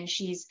yesterday, and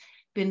she's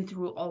been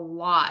through a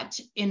lot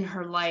in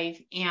her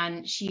life,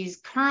 and she's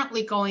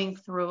currently going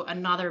through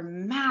another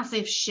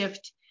massive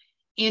shift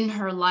in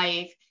her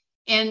life.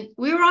 And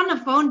we were on the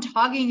phone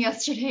talking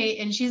yesterday,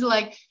 and she's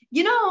like,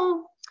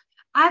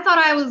 I thought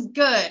I was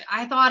good.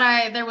 I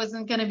thought there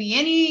wasn't going to be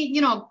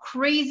any,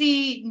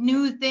 crazy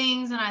new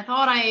things. And I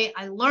thought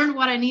I learned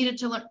what I needed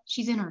to learn.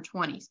 She's in her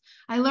 20s.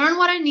 I learned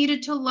what I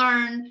needed to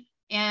learn.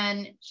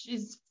 And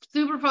she's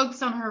super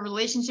focused on her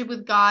relationship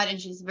with God. And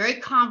she's very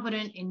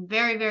confident in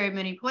very, very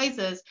many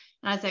places.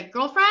 And I said,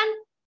 girlfriend,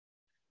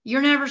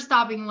 you're never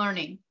stopping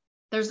learning.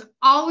 There's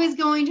always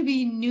going to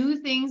be new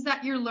things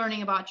that you're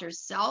learning about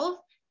yourself,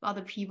 about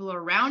the people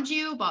around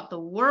you, about the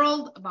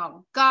world,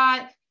 about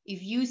God.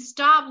 If you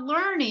stop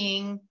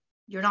learning,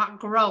 you're not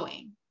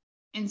growing.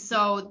 And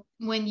so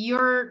when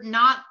you're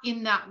not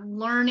in that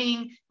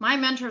learning, my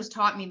mentors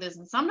taught me this,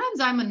 and sometimes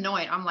I'm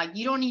annoyed. I'm like,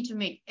 you don't need to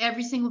make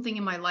every single thing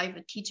in my life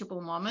a teachable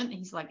moment. And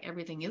he's like,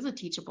 everything is a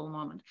teachable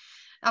moment.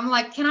 I'm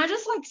like, can I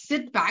just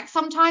sit back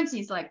sometimes?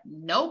 He's like,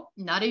 nope,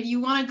 not if you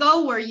want to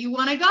go where you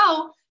want to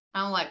go.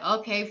 I'm like,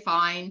 okay,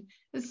 fine.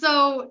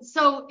 So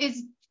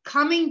it's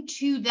coming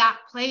to that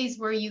place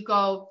where you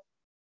go,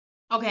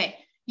 okay,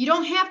 you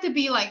don't have to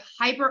be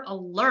hyper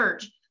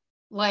alert,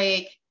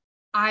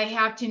 I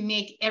have to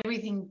make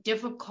everything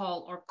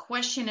difficult or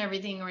question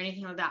everything or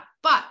anything like that.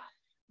 But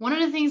one of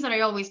the things that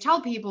I always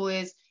tell people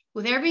is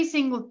with every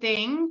single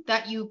thing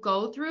that you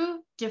go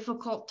through,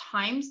 difficult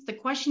times, the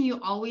question you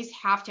always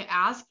have to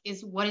ask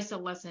is, what is the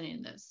lesson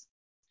in this?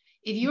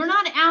 If you're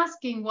not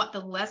asking what the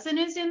lesson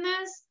is in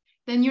this,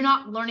 then you're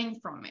not learning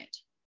from it.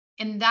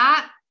 And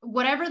that,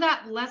 whatever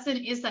that lesson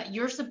is that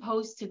you're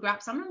supposed to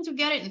grab, sometimes we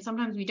get it and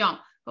sometimes we don't.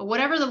 But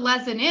whatever the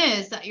lesson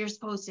is that you're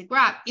supposed to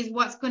grab is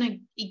what's going to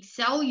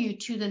excel you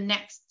to the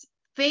next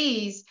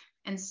phase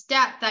and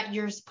step that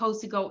you're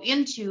supposed to go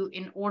into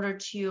in order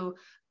to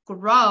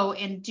grow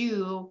and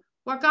do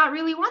what God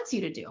really wants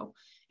you to do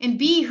and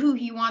be who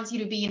he wants you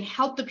to be and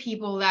help the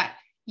people that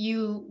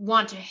you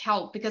want to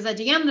help. Because at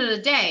the end of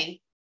the day,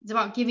 it's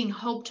about giving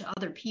hope to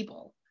other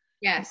people.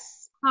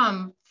 Yes.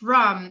 Come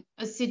from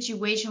a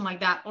situation like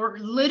that, or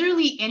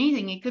literally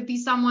anything. It could be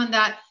someone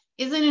that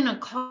isn't in a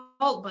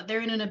cult, but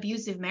they're in an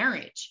abusive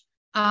marriage.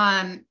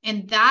 And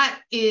that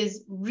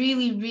is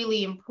really,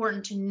 really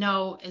important to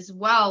know as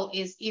well,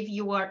 is if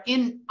you are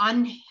in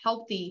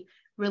unhealthy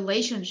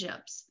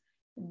relationships,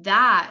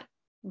 that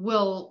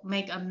will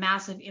make a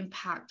massive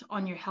impact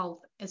on your health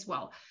as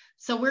well.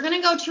 So we're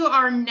going to go to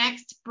our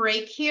next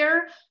break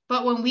here.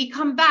 But when we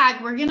come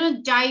back, we're going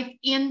to dive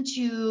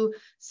into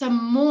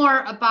some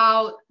more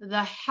about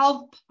the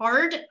health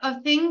part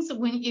of things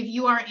if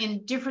you are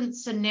in different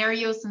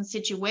scenarios and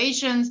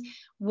situations,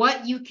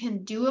 what you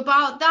can do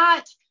about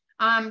that.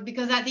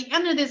 Because at the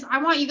end of this,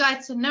 I want you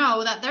guys to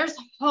know that there's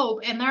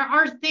hope and there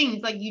are things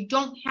like you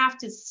don't have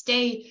to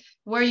stay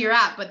where you're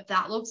at, but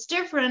that looks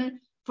different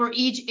for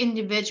each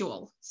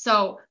individual.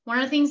 So one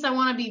of the things I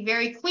want to be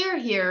very clear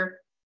here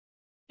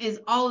is,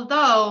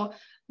 although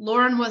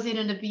Lauren was in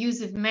an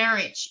abusive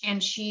marriage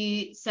and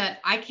she said,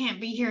 I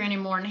can't be here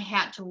anymore and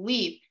had to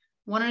leave.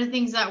 One of the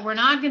things that we're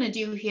not going to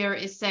do here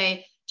is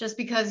say, just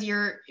because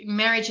your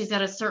marriage is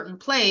at a certain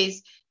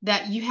place,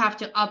 that you have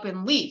to up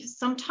and leave.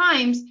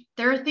 Sometimes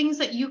there are things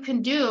that you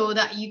can do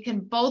that you can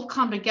both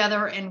come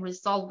together and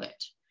resolve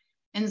it.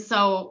 And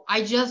so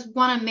I just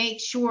want to make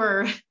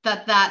sure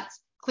that that's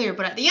clear.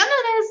 But at the end of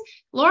this,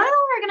 Lauren and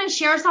I are going to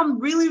share some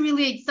really,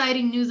 really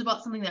exciting news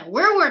about something that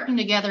we're working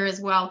together as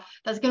well.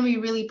 That's going to be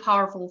really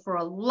powerful for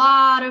a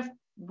lot of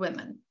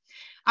women.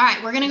 All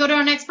right, we're going to go to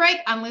our next break.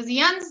 I'm Lizzie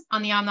Enns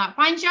on the I'm Not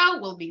Fine Show.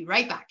 We'll be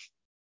right back.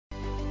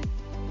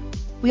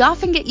 We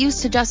often get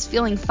used to just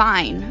feeling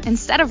fine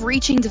instead of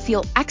reaching to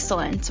feel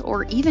excellent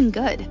or even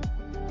good.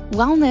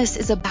 Wellness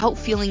is about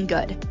feeling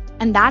good,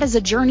 and that is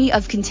a journey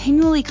of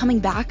continually coming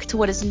back to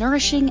what is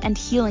nourishing and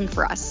healing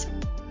for us.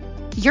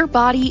 Your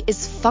body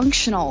is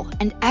functional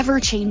and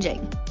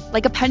ever-changing,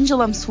 like a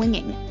pendulum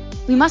swinging.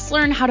 We must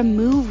learn how to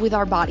move with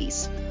our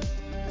bodies.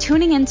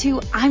 Tuning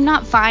into I'm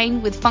Not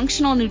Fine with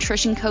functional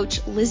nutrition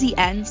coach Lizzie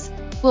Enns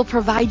will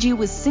provide you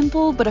with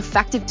simple but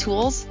effective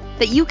tools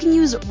that you can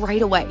use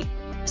right away,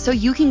 so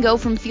you can go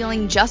from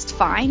feeling just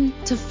fine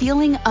to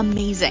feeling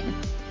amazing.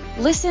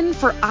 Listen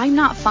for I'm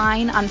Not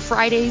Fine on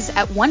Fridays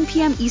at 1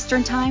 p.m.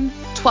 Eastern Time,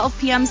 12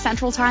 p.m.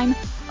 Central Time,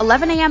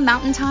 11 a.m.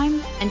 Mountain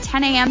Time, and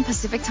 10 a.m.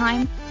 Pacific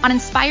Time on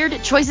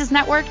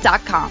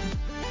InspiredChoicesNetwork.com.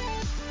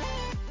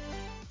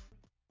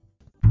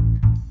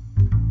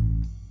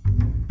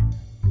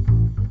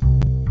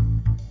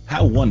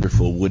 How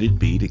wonderful would it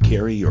be to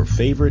carry your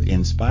favorite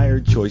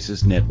Inspired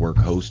Choices Network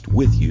host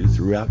with you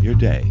throughout your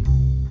day?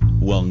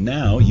 Well,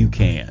 now you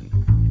can.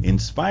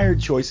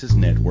 Inspired Choices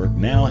Network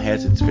now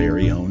has its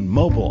very own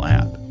mobile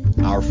app.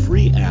 Our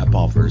free app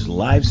offers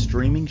live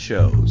streaming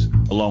shows,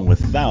 along with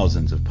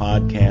thousands of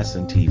podcasts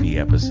and TV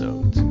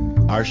episodes.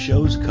 Our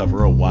shows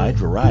cover a wide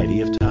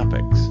variety of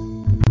topics.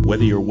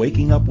 Whether you're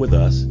waking up with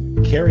us,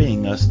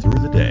 carrying us through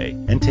the day,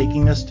 and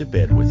taking us to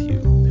bed with you,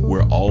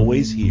 we're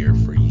always here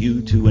for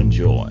you to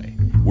enjoy.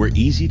 We're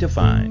easy to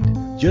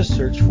find. Just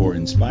search for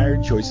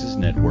Inspired Choices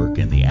Network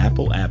in the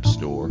Apple App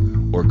Store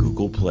or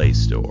Google Play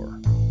Store.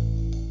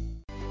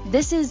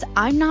 This is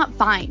I'm Not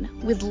Fine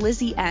with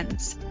Lizzie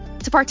Enns.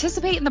 To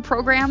participate in the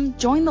program,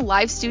 join the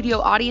live studio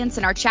audience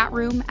in our chat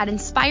room at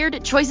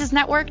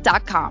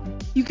InspiredChoicesNetwork.com.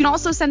 You can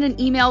also send an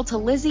email to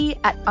Lizzie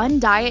at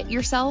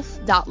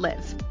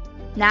undietyourself.live.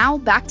 Now,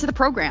 back to the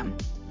program.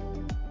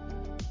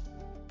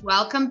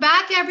 Welcome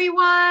back,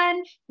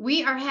 everyone.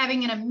 We are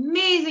having an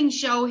amazing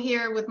show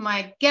here with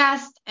my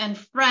guest and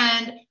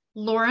friend,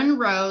 Lauren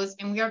Rose,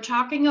 and we are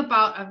talking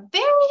about a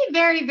very,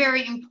 very,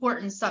 very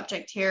important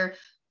subject here,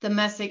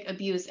 domestic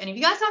abuse. And if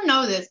you guys don't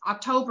know this,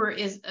 October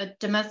is a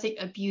domestic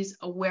abuse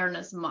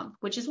awareness month,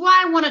 which is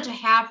why I wanted to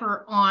have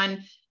her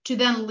on to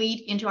then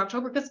lead into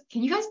October, because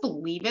can you guys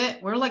believe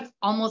it? We're like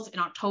almost in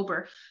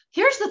October.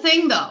 Here's the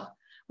thing though,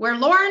 where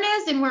Lauren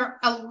is and where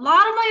a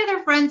lot of my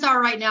other friends are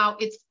right now,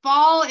 it's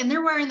fall and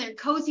they're wearing their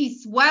cozy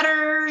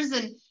sweaters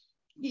and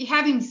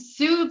having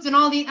soups and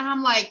all these. And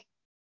I'm like,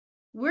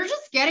 we're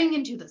just getting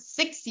into the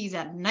 60s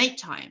at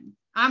nighttime.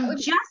 I'm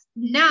just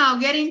now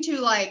getting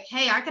to like,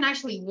 hey, I can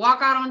actually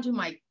walk out onto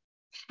my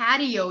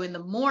patio in the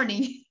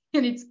morning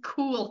and it's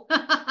cool.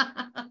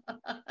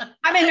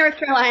 I'm in North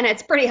Carolina.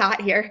 It's pretty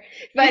hot here,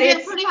 but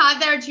it's pretty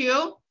hot there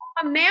too.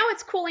 Now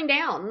it's cooling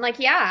down. Like,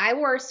 yeah, I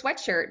wore a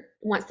sweatshirt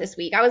once this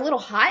week. I was a little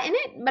hot in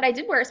it, but I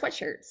did wear a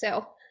sweatshirt.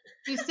 So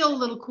It's still a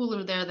little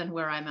cooler there than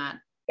where I'm at.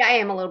 yeah, I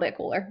am a little bit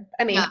cooler.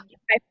 I Yeah. mean,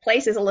 my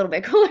place is a little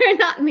bit cooler,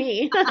 not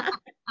me.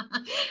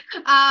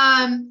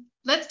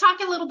 Let's talk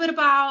a little bit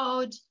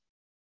about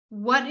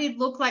what it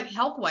looked like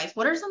health-wise.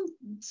 What are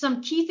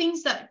some key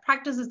things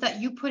practices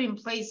that you put in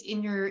place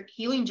in your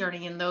healing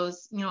journey in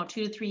those, 2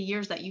 to 3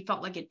 years that you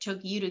felt like it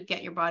took you to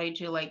get your body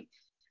to like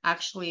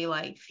actually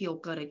like feel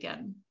good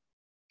again?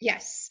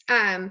 Yes.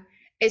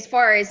 As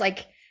far as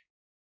like,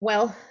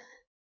 well,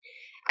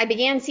 I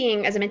began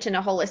seeing, as I mentioned,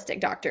 a holistic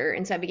doctor,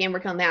 and so I began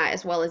working on that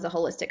as well as a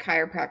holistic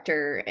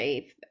chiropractor,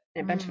 and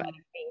a bunch of other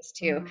things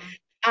too. Mm-hmm.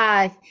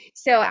 Uh,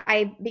 so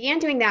I began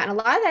doing that, and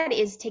a lot of that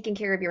is taking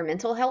care of your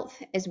mental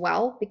health as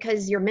well,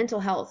 because your mental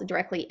health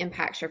directly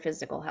impacts your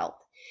physical health.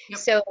 Yep.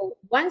 So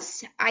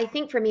once I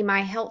think for me,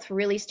 my health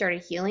really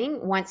started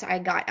healing once I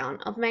got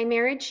out of my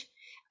marriage,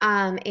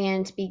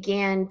 and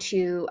began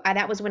to.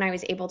 That was when I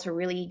was able to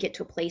really get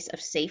to a place of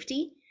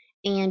safety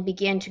and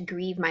began to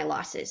grieve my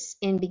losses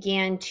and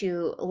began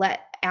to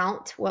let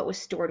out what was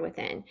stored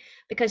within.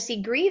 Because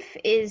see, grief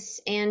is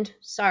and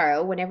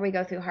sorrow, whenever we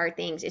go through hard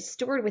things, is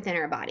stored within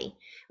our body.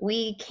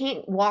 We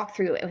can't walk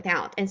through it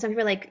without. And some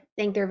people like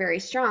think they're very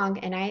strong,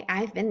 and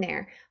I've been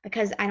there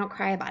because I don't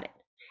cry about it.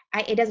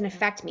 It doesn't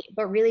affect me,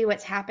 but really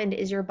what's happened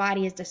is your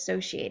body is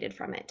dissociated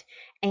from it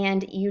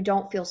and you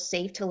don't feel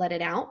safe to let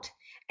it out.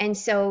 And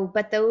so,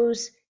 but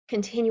those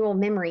continual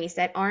memories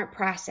that aren't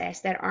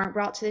processed, that aren't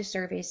brought to the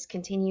surface,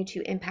 continue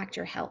to impact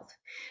your health.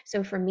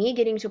 So for me,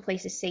 getting to a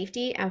place of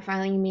safety and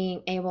finally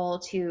being able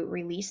to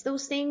release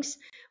those things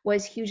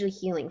was hugely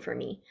healing for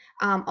me.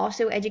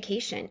 Also,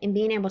 education and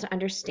being able to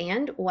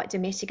understand what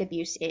domestic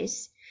abuse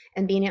is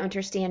and being able to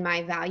understand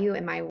my value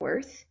and my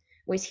worth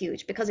was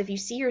huge. Because if you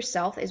see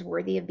yourself as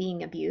worthy of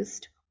being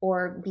abused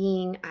or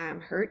being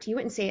hurt, you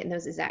wouldn't say it in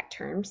those exact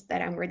terms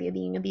that I'm worthy of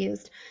being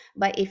abused.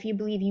 But if you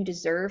believe you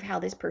deserve how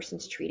this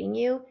person's treating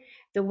you,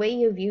 the way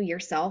you view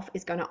yourself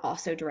is going to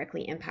also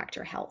directly impact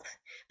your health.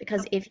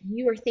 Because if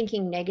you are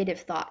thinking negative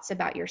thoughts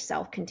about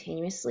yourself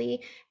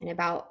continuously and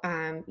about,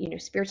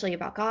 spiritually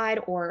about God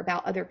or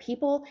about other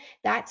people,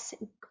 that's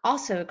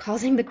also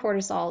causing the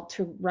cortisol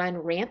to run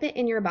rampant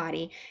in your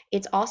body.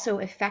 It's also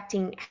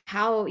affecting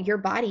how your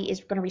body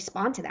is going to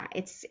respond to that.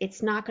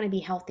 It's not going to be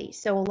healthy.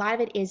 So a lot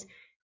of it is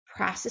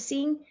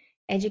processing,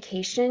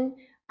 education,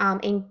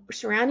 and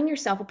surrounding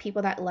yourself with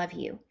people that love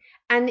you.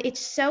 And it's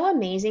so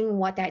amazing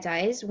what that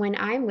does when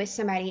I'm with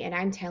somebody and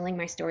I'm telling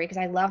my story, because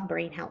I love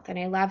brain health and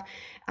I love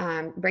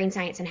brain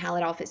science and how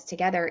it all fits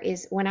together,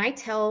 is when I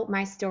tell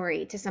my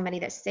story to somebody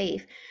that's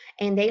safe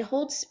and they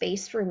hold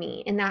space for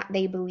me and that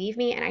they believe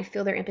me and I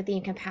feel their empathy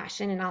and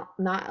compassion and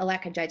not a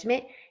lack of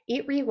judgment,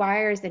 it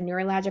rewires the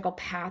neurological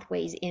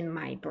pathways in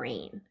my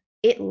brain.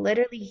 It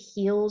literally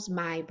heals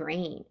my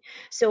brain.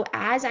 So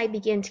as I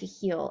begin to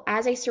heal,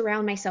 as I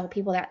surround myself with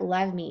people that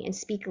love me and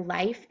speak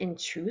life and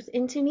truth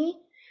into me,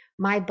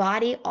 my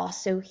body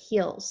also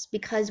heals,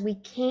 because we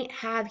can't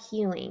have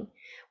healing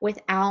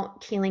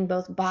without healing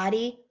both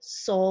body,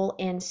 soul,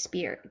 and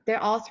spirit.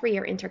 They're all three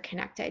are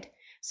interconnected.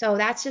 So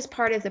that's just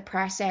part of the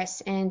process.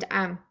 And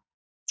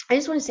I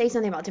just want to say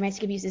something about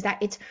domestic abuse is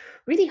that it's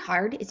really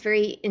hard. It's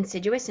very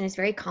insidious and it's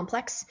very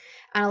complex.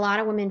 And a lot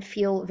of women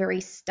feel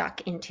very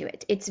stuck into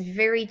it. It's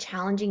very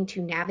challenging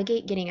to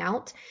navigate getting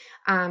out.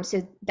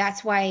 So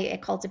that's why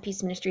at Cult of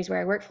Peace Ministries,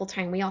 where I work full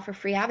time, we offer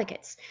free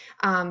advocates.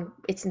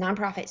 It's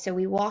nonprofit. So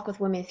we walk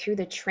with women through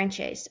the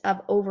trenches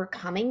of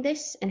overcoming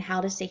this and how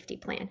to safety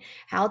plan,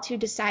 how to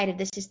decide if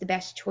this is the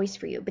best choice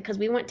for you, because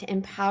we want to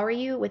empower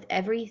you with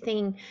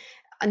everything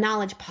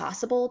knowledge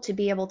possible to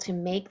be able to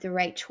make the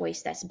right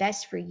choice that's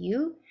best for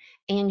you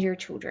and your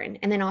children.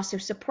 And then also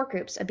support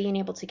groups of being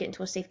able to get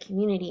into a safe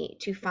community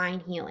to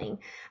find healing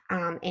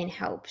and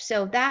hope.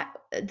 So that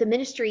the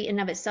ministry in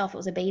and of itself, it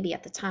was a baby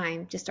at the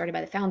time, just started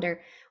by the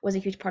founder, was a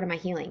huge part of my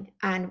healing.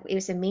 And it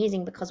was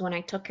amazing because when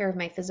I took care of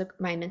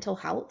my mental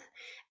health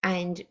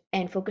and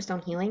focused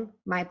on healing,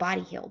 my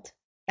body healed.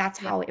 That's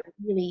how it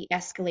really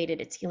escalated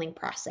its healing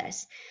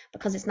process,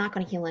 because it's not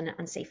going to heal in an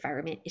unsafe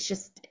environment. It's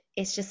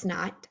just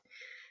not.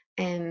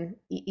 And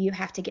you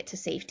have to get to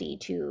safety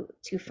to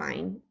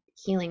find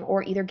healing,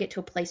 or either get to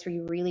a place where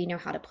you really know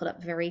how to put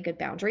up very good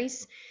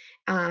boundaries,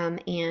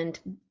 and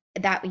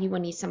that you will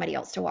need somebody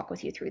else to walk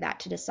with you through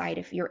that to decide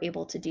if you're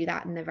able to do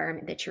that in the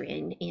environment that you're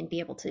in and be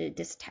able to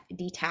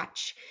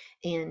detach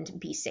and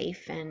be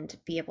safe and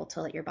be able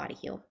to let your body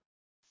heal.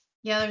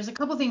 Yeah, there's a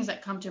couple things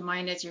that come to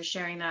mind as you're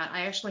sharing that.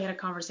 I actually had a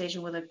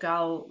conversation with a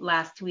girl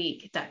last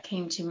week that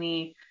came to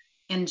me,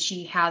 and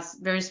she has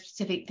very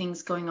specific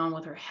things going on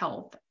with her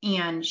health.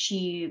 And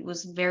she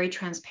was very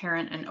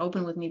transparent and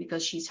open with me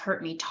because she's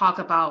heard me talk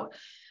about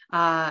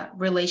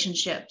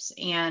relationships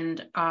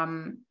and,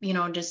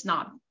 just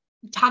not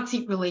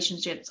toxic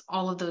relationships,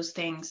 all of those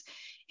things.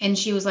 And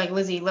she was like,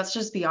 Lizzie, let's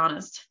just be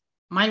honest.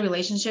 My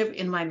relationship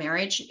in my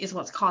marriage is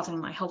what's causing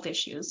my health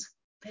issues.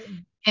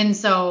 And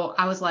so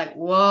I was like,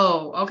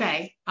 whoa,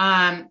 okay.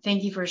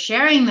 Thank you for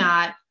sharing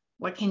that.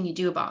 What can you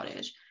do about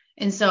it?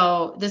 And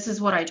so this is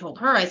what I told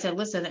her. I said,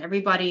 listen,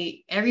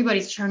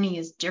 everybody's journey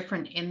is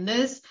different in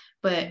this,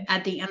 but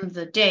at the end of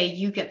the day,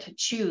 you get to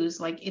choose,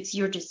 like, it's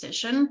your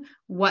decision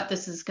what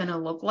this is going to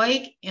look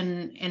like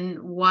and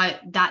what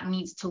that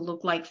needs to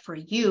look like for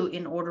you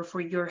in order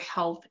for your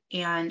health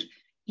and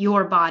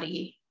your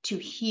body to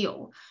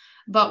heal.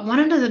 But one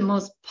of the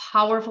most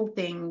powerful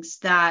things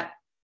that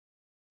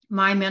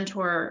my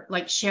mentor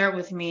like shared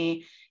with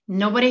me,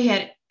 nobody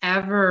had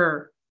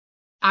ever,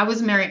 I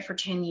was married for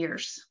 10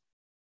 years,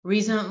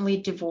 recently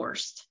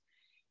divorced.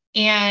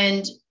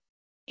 And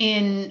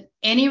in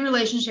any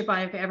relationship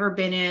I've ever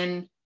been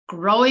in,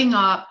 growing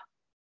up,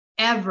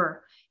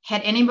 ever,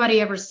 had anybody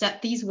ever said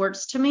these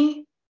words to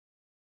me?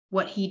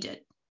 What he did.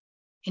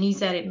 And he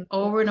said it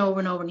over and over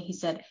and over. And he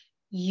said,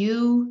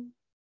 you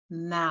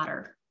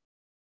matter.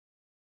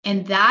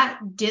 And that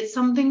did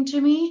something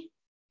to me.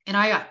 And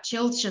I got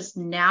chills just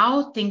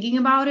now thinking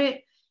about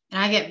it. And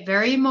I get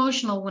very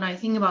emotional when I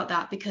think about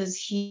that, because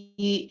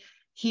he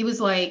was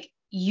like,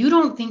 you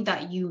don't think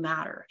that you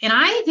matter. And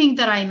I think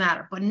that I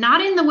matter, but not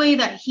in the way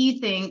that he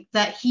thinks,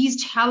 that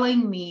he's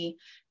telling me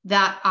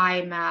that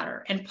I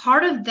matter. And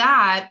part of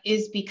that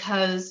is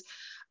because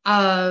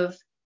of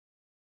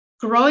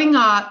growing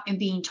up and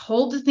being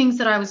told the things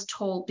that I was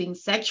told, being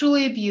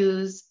sexually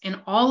abused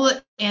and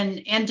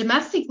and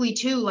domestically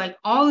too, like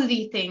all of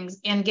these things,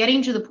 and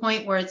getting to the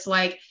point where it's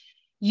like,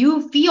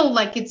 you feel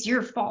like it's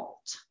your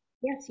fault.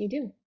 Yes, you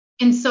do.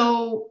 And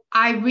so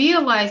I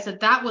realized that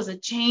that was a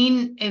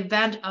chain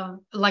event of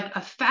like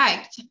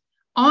effect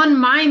on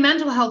my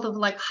mental health of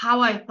like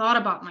how I thought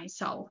about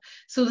myself.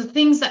 So the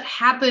things that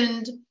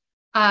happened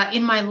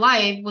in my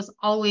life was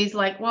always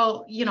like,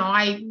 well,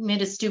 I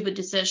made a stupid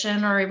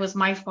decision, or it was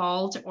my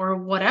fault, or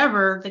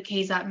whatever the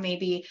case that may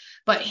be.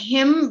 But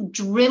him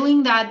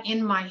drilling that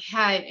in my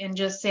head and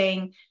just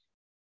saying,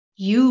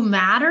 you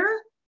matter,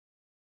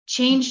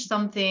 changed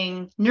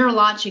something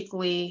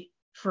neurologically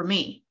for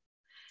me.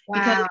 Wow.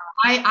 Because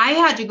I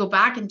had to go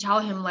back and tell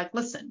him, like,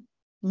 listen,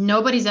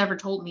 nobody's ever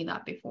told me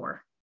that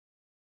before.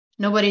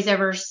 Nobody's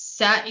ever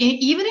said,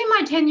 even in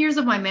my 10 years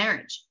of my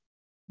marriage,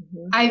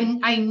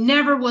 I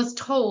never was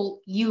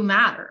told you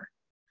matter.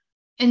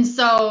 And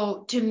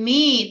so to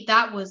me,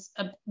 that was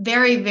a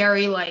very,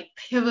 very like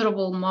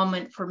pivotal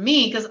moment for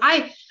me, because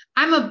I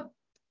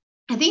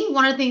think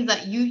one of the things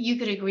that you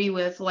could agree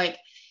with, like,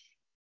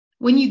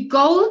 when you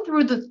go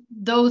through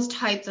those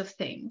types of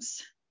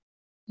things,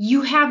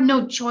 you have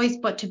no choice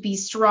but to be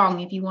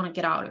strong if you want to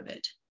get out of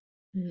it.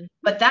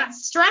 But that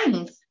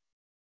strength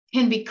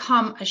can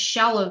become a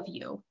shell of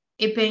you.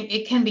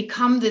 It can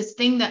become this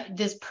thing,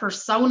 this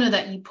persona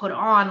that you put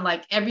on,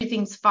 like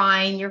everything's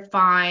fine, you're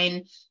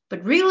fine,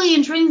 but really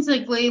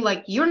intrinsically,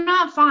 like, you're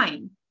not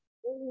fine.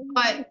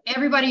 But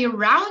everybody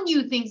around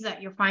you thinks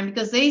that you're fine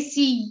because they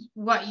see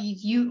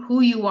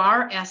who you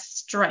are as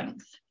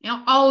strength.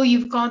 Oh,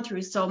 you've gone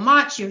through so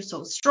much, you're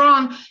so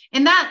strong.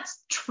 And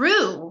that's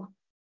true.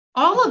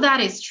 All of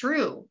that is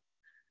true.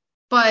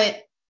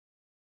 But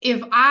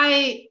if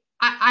I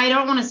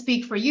don't want to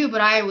speak for you,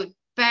 but I would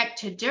beg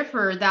to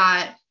differ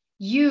that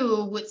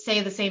you would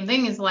say the same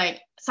thing, is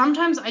like,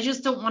 sometimes I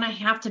just don't want to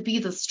have to be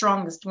the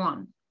strongest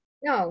one.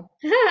 No,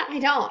 I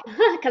don't,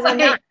 because I'm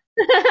not.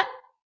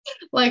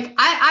 Like,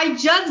 I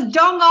just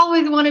don't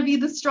always want to be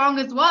the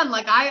strongest one.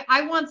 Like,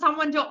 I want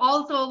someone to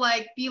also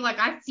like be like,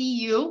 I see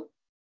you.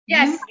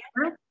 Yes.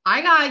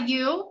 I got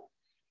you.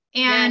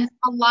 And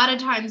a lot of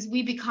times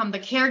we become the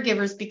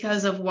caregivers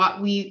because of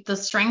the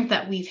strength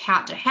that we've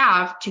had to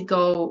have to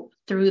go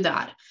through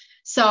that.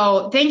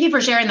 So thank you for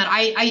sharing that.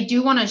 I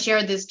do want to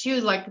share this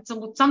too. Like, it's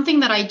something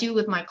that I do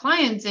with my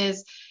clients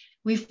is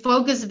we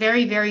focus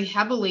very, very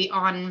heavily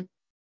on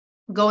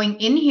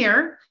going in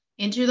here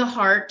into the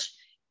heart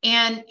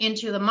and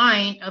into the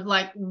mind of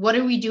like, what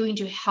are we doing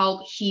to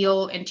help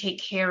heal and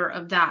take care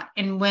of that?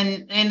 And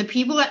the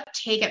people that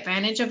take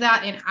advantage of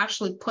that and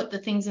actually put the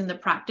things into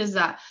practice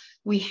that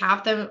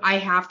I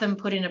have them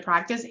put into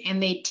practice,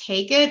 and they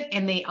take it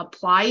and they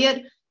apply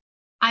it.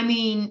 I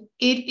mean,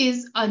 it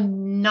is a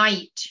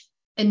night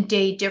and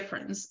day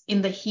difference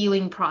in the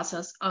healing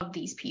process of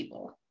these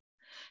people.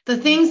 The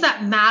things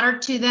that matter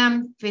to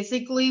them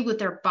physically with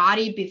their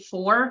body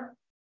before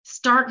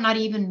start not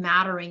even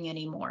mattering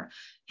anymore.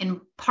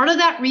 And part of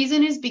that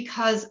reason is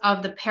because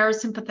of the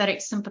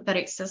parasympathetic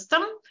sympathetic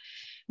system.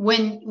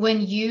 When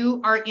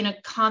you are in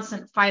a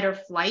constant fight or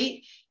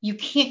flight, you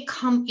can't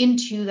come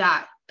into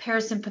that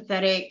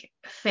parasympathetic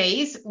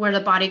phase where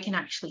the body can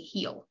actually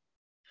heal.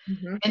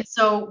 And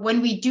so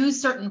when we do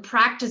certain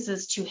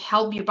practices to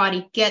help your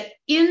body get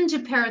into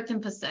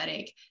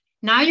parasympathetic,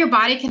 now your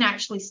body can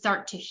actually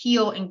start to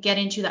heal and get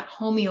into that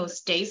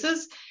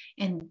homeostasis.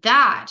 And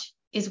that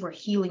is where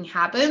healing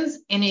happens.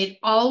 And it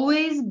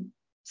always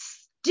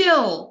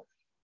still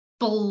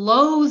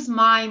blows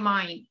my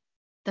mind,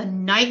 the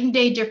night and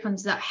day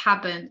difference that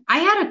happened. I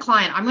had a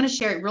client, I'm going to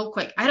share it real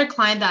quick. I had a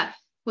client that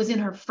was in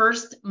her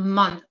first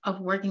month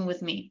of working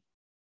with me,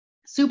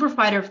 super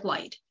fight or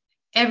flight.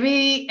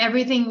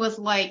 Everything was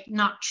like,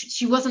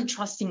 she wasn't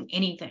trusting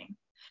anything.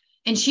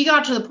 And she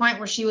got to the point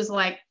where she was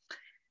like,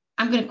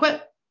 I'm going to quit.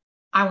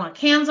 I want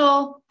to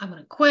cancel. I'm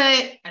going to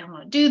quit. I don't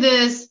want to do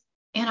this.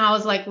 And I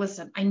was like,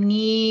 listen, I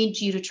need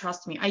you to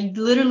trust me. I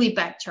literally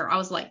begged her. I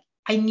was like,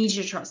 I need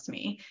you to trust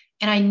me.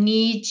 And I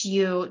need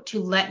you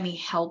to let me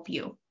help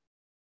you.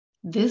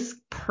 This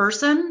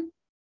person,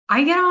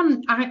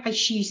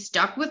 she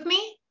stuck with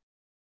me.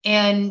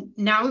 And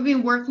now we've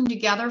been working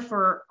together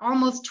for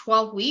almost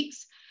 12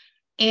 weeks.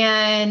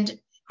 And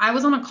I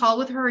was on a call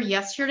with her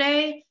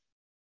yesterday.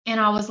 And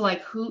I was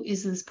like, who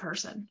is this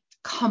person?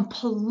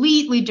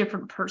 Completely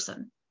different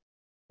person.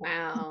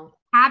 Wow.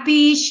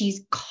 Happy,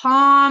 she's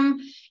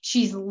calm,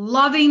 she's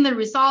loving the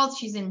results,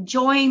 she's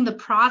enjoying the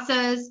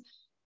process.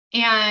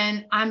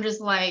 And I'm just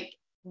like,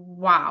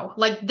 wow,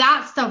 like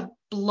that stuff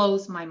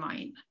blows my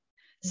mind.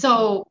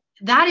 So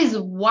that is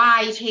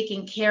why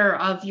taking care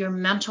of your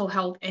mental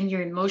health and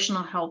your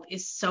emotional health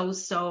is so,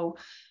 so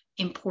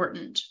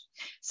important.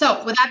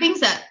 So with that being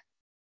said,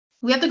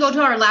 we have to go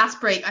to our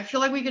last break. I feel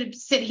like we could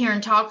sit here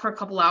and talk for a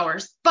couple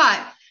hours, but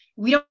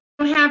we don't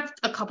have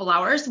a couple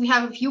hours. We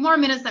have a few more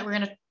minutes that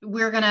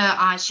we're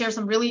gonna share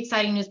some really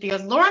exciting news,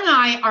 because Lauren and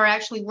I are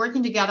actually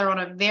working together on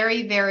a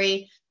very,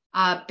 very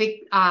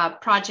big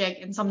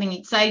project, and something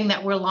exciting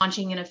that we're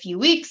launching in a few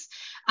weeks.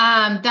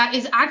 That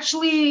is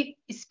actually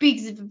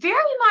speaks very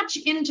much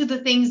into the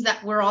things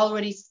that we're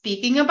already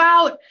speaking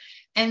about.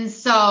 And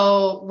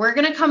so we're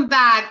going to come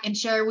back and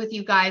share with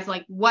you guys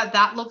like what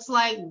that looks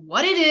like,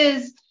 what it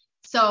is.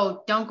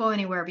 So don't go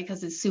anywhere,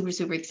 because it's super,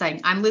 super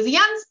exciting. I'm Lizzie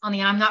Enns on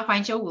the I'm Not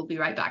Fine Show. We'll be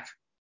right back.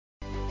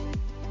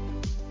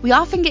 We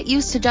often get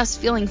used to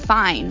just feeling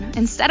fine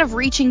instead of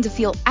reaching to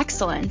feel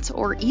excellent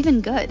or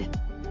even good.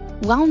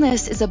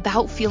 Wellness is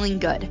about feeling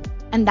good,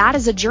 and that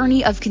is a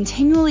journey of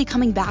continually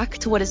coming back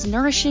to what is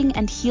nourishing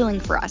and healing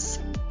for us.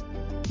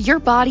 Your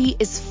body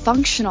is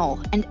functional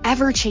and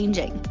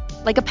ever-changing,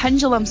 like a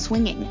pendulum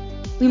swinging.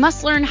 We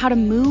must learn how to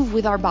move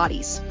with our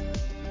bodies.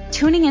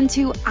 Tuning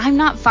into I'm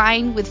Not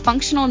Fine with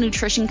functional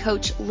nutrition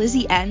coach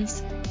Lizzie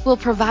Enns will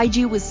provide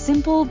you with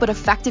simple but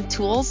effective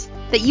tools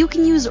that you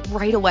can use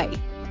right away,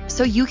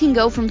 so you can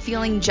go from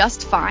feeling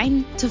just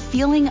fine to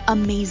feeling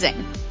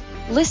amazing.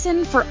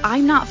 Listen for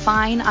I'm Not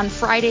Fine on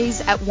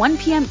Fridays at 1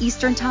 p.m.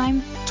 Eastern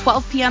Time,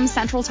 12 p.m.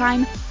 Central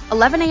Time,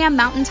 11 a.m.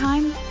 Mountain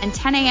Time, and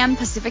 10 a.m.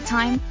 Pacific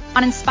Time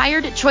on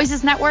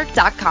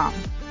InspiredChoicesNetwork.com.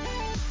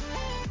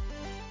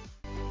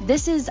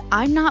 This is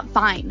I'm Not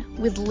Fine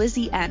with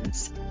Lizzie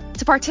Enns.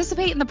 To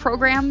participate in the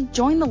program,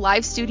 join the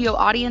live studio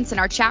audience in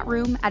our chat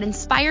room at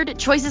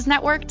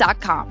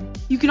InspiredChoicesNetwork.com.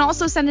 You can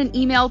also send an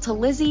email to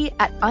Lizzie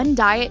at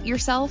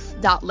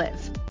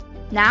undietyourself.live.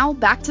 Now,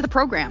 back to the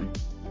program.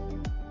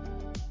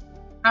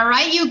 All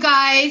right, you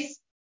guys,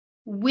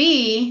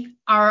 we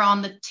are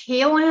on the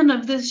tail end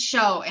of this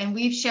show, and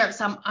we've shared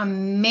some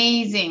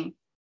amazing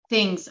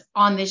things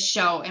on this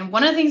show. And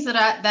one of the things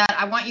that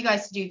I want you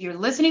guys to do, if you're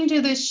listening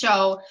to this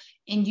show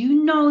and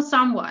you know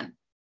someone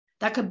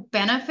that could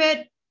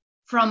benefit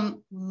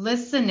from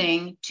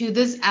listening to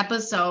this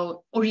episode,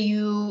 or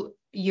you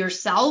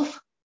yourself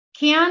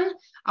can,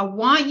 I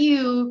want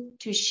you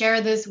to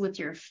share this with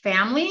your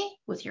family,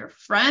 with your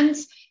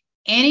friends,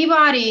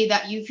 anybody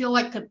that you feel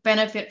like could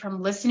benefit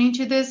from listening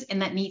to this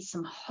and that needs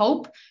some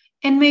hope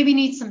and maybe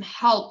needs some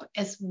help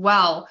as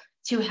well,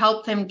 to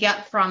help them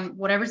get from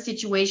whatever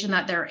situation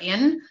that they're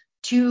in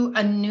to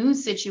a new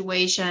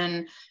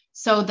situation,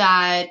 so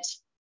that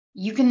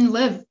you can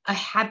live a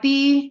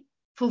happy,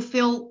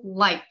 fulfilled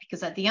life.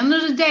 Because at the end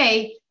of the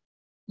day,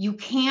 you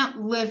can't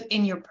live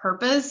in your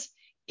purpose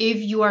if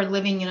you are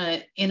living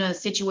in a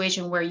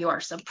situation where you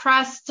are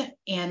suppressed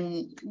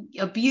and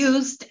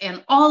abused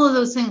and all of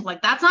those things.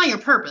 Like, that's not your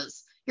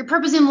purpose. Your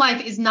purpose in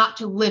life is not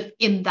to live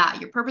in that.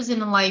 Your purpose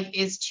in life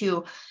is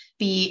to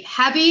be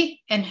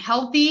happy and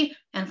healthy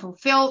and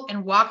fulfilled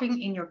and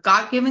walking in your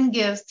God-given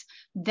gifts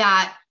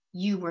that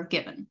you were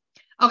given.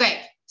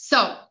 Okay,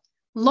 so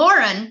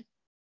Lauren,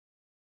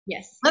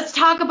 Yes. let's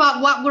talk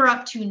about what we're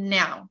up to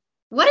now.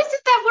 What is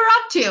it that we're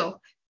up to?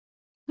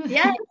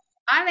 Yes,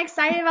 I'm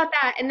excited about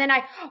that. And then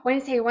I want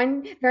to say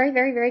one very,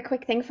 very, very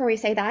quick thing before we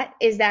say that,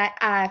 is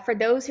that for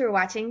those who are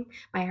watching,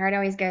 my heart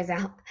always goes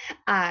out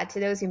to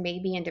those who may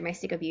be in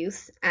domestic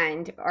abuse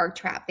and are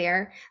trapped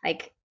there.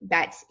 Like,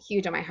 that's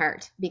huge on my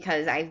heart,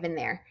 because I've been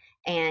there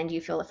and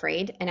you feel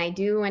afraid. And I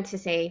do want to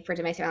say, for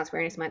Domestic Violence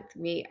Awareness Month,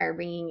 we are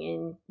bringing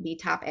in the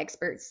top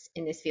experts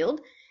in this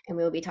field, and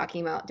we will be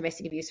talking about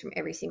domestic abuse from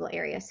every single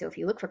area. So if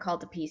you look for Call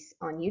to Peace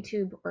on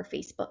YouTube or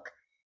Facebook,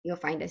 you'll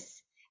find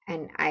us.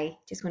 And I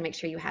just want to make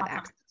sure you have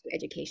access to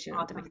education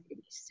on domestic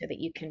abuse so that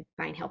you can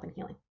find help and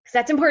healing, because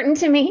that's important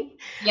to me.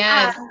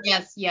 Yes.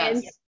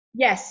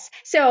 Yes.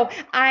 So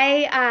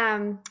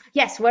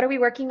yes, what are we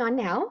working on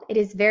now? It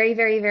is very,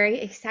 very, very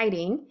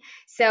exciting.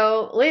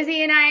 So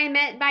Lizzie and I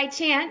met by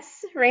chance,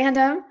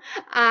 random,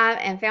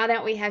 and found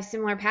out we have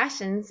similar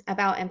passions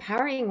about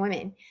empowering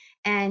women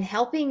and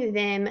helping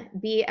them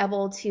be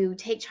able to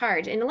take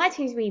charge. And a lot of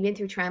times when you've been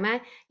through trauma,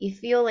 you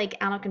feel like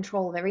out of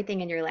control of everything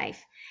in your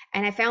life.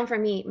 And I found for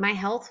me, my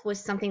health was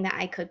something that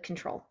I could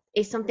control.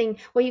 is something,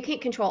 well, you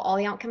can't control all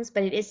the outcomes,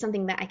 but it is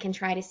something that I can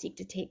try to seek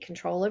to take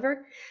control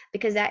over,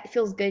 because that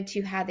feels good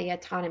to have the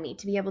autonomy,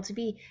 to be able to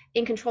be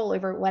in control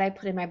over what I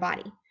put in my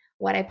body,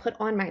 what I put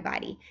on my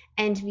body,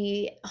 and to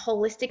be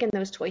holistic in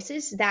those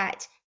choices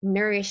that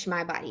nourish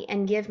my body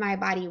and give my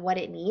body what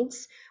it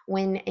needs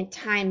when at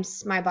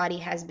times my body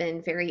has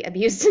been very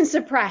abused and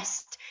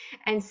suppressed.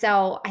 And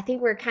so I think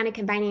we're kind of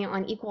combining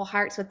on equal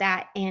hearts with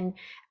that, and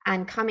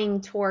coming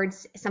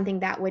towards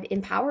something that would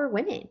empower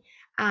women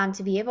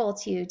to be able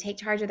to take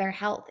charge of their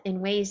health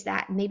in ways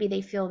that maybe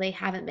they feel they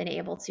haven't been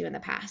able to in the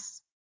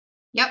past.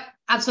 Yep,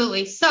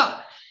 absolutely. So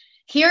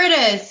here it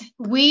is.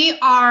 We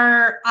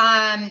are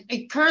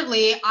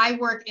currently, I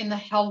work in the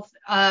health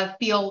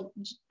field,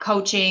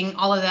 coaching,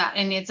 all of that.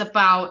 And it's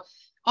about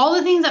all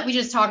the things that we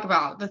just talked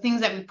about, the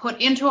things that we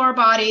put into our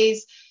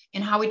bodies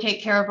and how we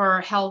take care of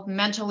our health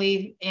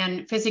mentally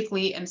and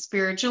physically and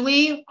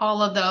spiritually,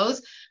 all of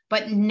those.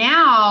 But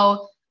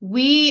now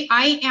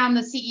I am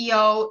the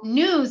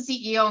new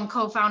CEO and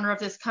co-founder of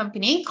this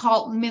company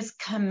called Miss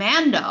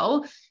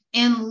Commando.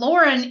 And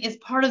Lauren is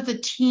part of the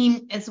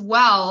team as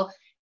well.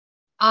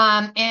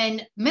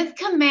 And Miss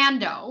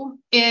Commando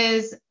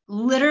is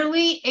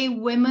literally a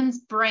women's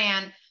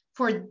brand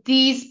for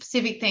these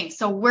specific things.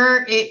 So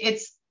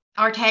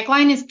our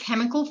tagline is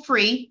chemical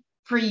free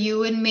for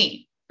you and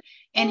me.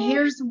 And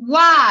here's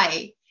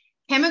why.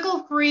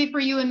 Chemical free for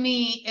you and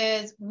me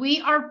is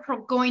we are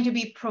going to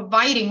be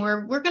providing,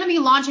 we're going to be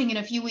launching in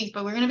a few weeks,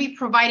 but we're going to be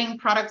providing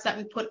products that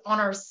we put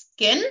on our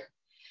skin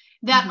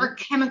that are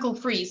chemical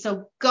free.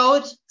 So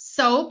goat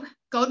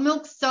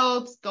milk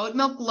soaps, goat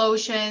milk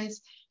lotions,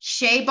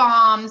 shea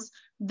bombs,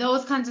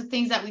 those kinds of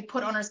things that we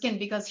put on our skin.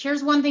 Because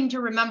here's one thing to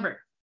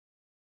remember.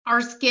 Our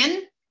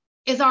skin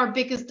is our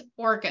biggest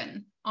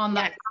organ on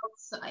the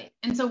outside.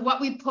 And so what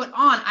we put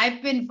on,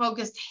 I've been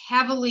focused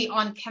heavily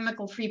on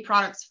chemical-free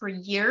products for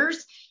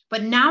years,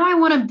 but now I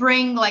want to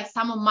bring like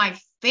some of my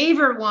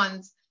favorite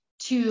ones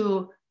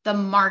to the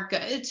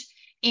market.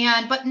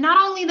 But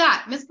not only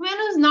that, Miss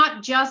Commando is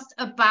not just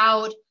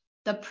about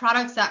the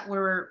products that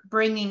we're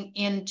bringing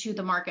into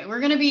the market. We're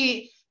going to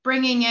be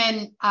bringing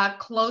in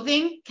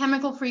clothing,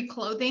 chemical-free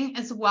clothing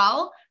as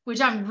well,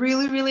 which I'm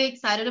really, really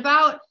excited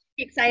about.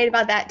 Excited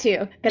about that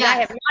too, because I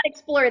have not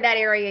explored that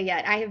area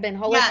yet. I have been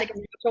holistic and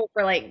natural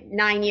for like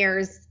 9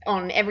 years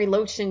on every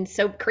lotion,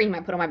 soap, cream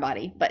I put on my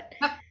body. But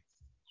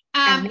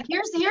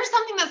here's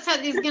something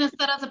that is going to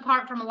set us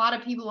apart from a lot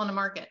of people on the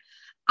market.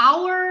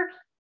 Our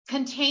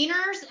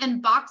containers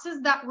and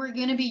boxes that we're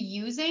going to be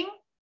using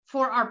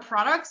for our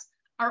products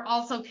are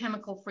also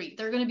chemical free.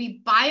 They're going to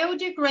be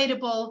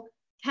biodegradable,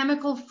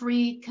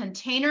 chemical-free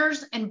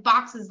containers and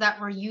boxes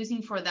that we're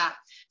using for that.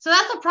 So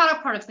that's the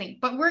product part of things.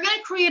 But we're going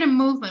to create a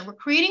movement. We're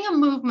creating a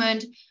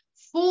movement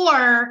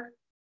for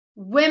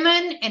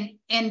women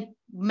and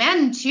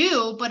men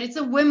too, but it's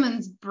a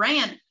women's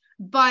brand.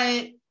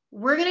 But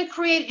we're going to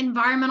create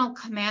environmental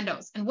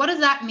commandos. And what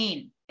does that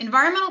mean?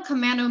 Environmental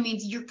commando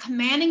means you're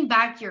commanding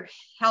back your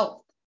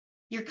health.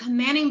 You're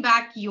commanding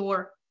back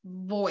your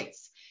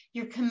voice.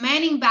 You're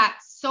commanding back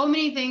so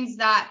many things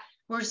that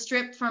were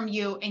stripped from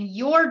you, and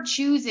you're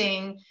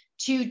choosing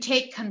to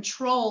take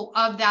control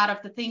of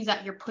the things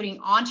that you're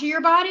putting onto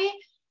your body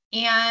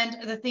and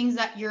the things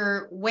that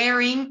you're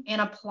wearing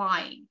and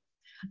applying.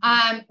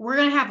 We're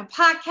going to have a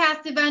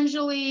podcast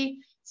eventually,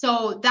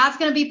 so that's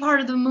going to be part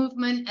of the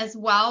movement as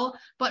well.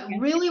 But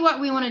really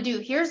what we want to do,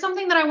 here's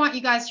something that I want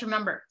you guys to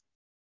remember.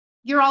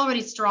 You're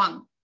already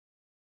strong.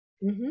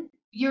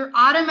 You're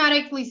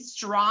automatically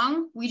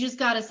strong. We just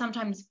got to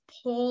sometimes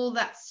pull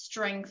that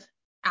strength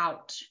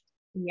out.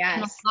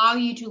 And allow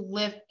you to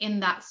live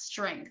in that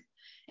strength.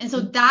 And so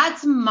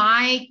that's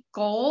my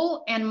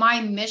goal and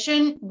my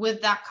mission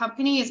with that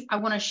company is I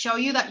want to show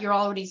you that you're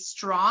already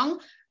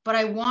strong, but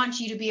I want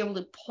you to be able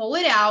to pull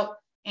it out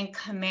and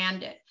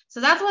command it.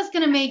 So that's what's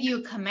going to make you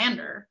a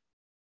commander.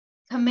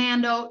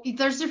 Commando,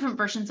 there's different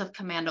versions of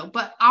commando,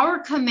 but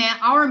our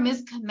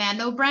Miss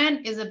Commando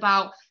brand is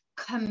about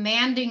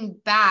commanding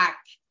back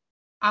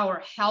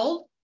our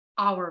health,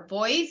 our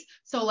voice.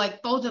 So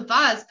like both of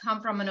us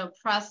come from an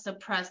oppressed,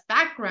 suppressed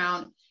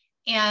background.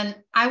 And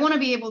I want to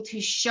be able to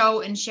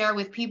show and share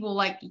with people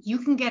like you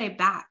can get it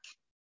back.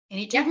 And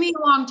it took me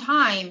a long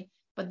time,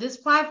 but this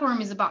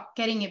platform is about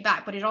getting it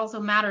back. But it also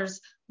matters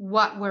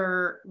what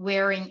we're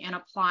wearing and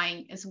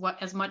applying as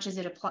much as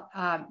it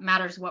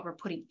matters what we're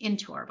putting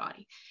into our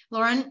body.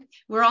 Lauren,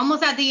 we're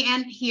almost at the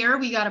end here.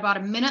 We got about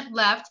a minute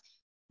left.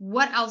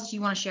 What else do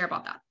you want to share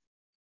about that?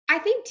 I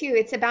think too,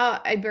 it's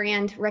about a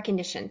brand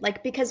recognition.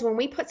 Like, because when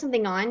we put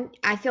something on,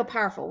 I feel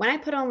powerful. When I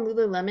put on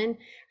Lululemon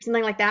or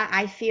something like that,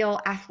 I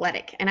feel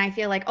athletic and I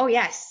feel like, oh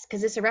yes,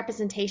 because it's a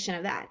representation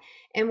of that.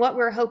 And what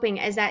we're hoping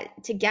is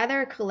that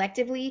together,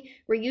 collectively,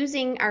 we're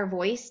using our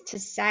voice to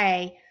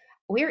say,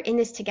 we're in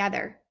this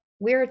together.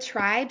 We're a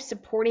tribe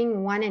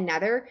supporting one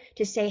another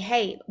to say,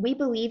 hey, we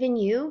believe in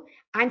you.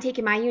 I'm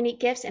taking my unique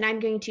gifts and I'm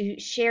going to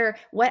share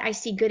what I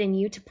see good in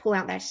you to pull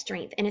out that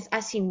strength. And it's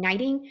us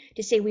uniting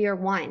to say we are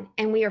one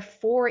and we are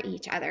for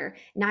each other,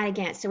 not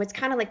against. So it's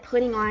kind of like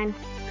putting on.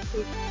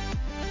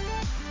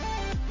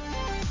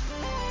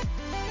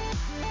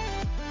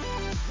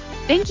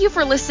 Thank you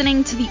for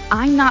listening to the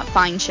I'm Not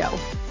Fine show.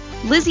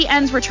 Lizzie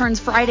Enns returns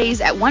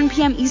Fridays at 1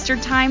 p.m. Eastern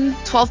Time,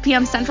 12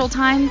 p.m. Central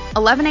Time,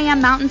 11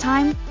 a.m. Mountain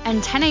Time,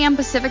 and 10 a.m.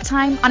 Pacific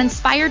Time on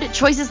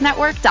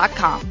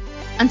InspiredChoicesNetwork.com.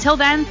 Until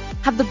then,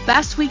 have the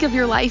best week of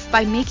your life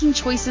by making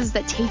choices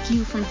that take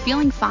you from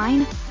feeling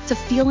fine to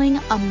feeling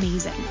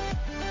amazing.